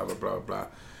 so blah, blah, blah, blah.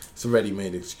 It's a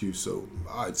ready-made excuse, so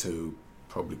I'd say we'll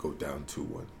probably go down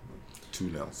 2-1.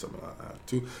 2-0, something like that.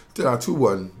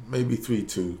 2-1, maybe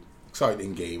 3-2.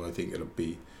 Exciting game, I think it'll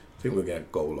be. I think we'll get a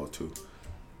goal or 2.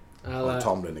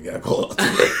 Tomlin to get a goal or 2.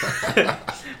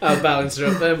 I'll balance it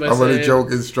up then by I'm saying... only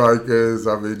joking, strikers.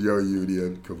 I'm in your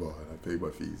union. Come on, I pay my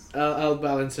fees. I'll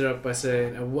balance it up by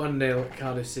saying a 1-0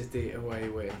 Cardiff City away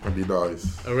win. That'd be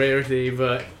nice. A rarity,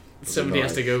 but somebody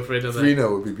has to go for it.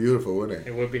 3-0 would be beautiful, wouldn't it?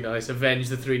 It would be nice. Avenge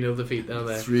the 3-0 defeat down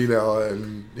there. 3-0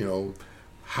 and,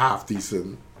 half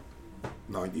decent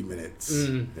 90 minutes.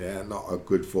 Yeah, not a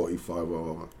good 45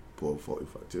 or poor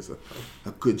 45. Just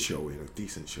a good showing, a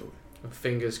decent showing.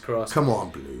 Fingers crossed. Come on,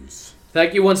 Blues.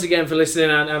 Thank you once again for listening,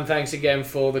 and thanks again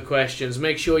for the questions.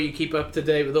 Make sure you keep up to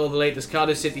date with all the latest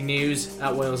Cardiff City news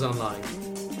at Wales Online.